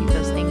and execute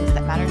those things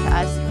that matter to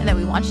us and that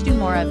we want to do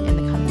more of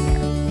in the coming year.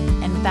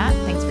 And with that,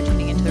 thanks for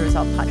tuning into the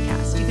Result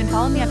Podcast. You can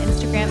follow me on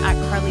Instagram at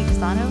Carly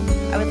Desano.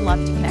 I would love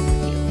to connect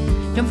with you.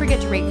 Don't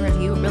forget to rate and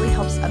review. It really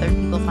helps other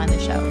people find the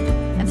show.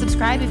 And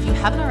subscribe if you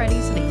haven't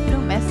already so that you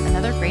don't miss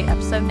another great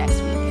episode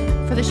next week.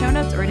 For the show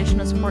notes or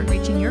additional support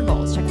reaching your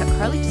goals, check out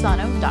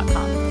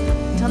carlydesano.com.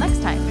 Until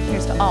next time,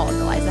 here's to all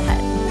that lies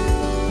ahead.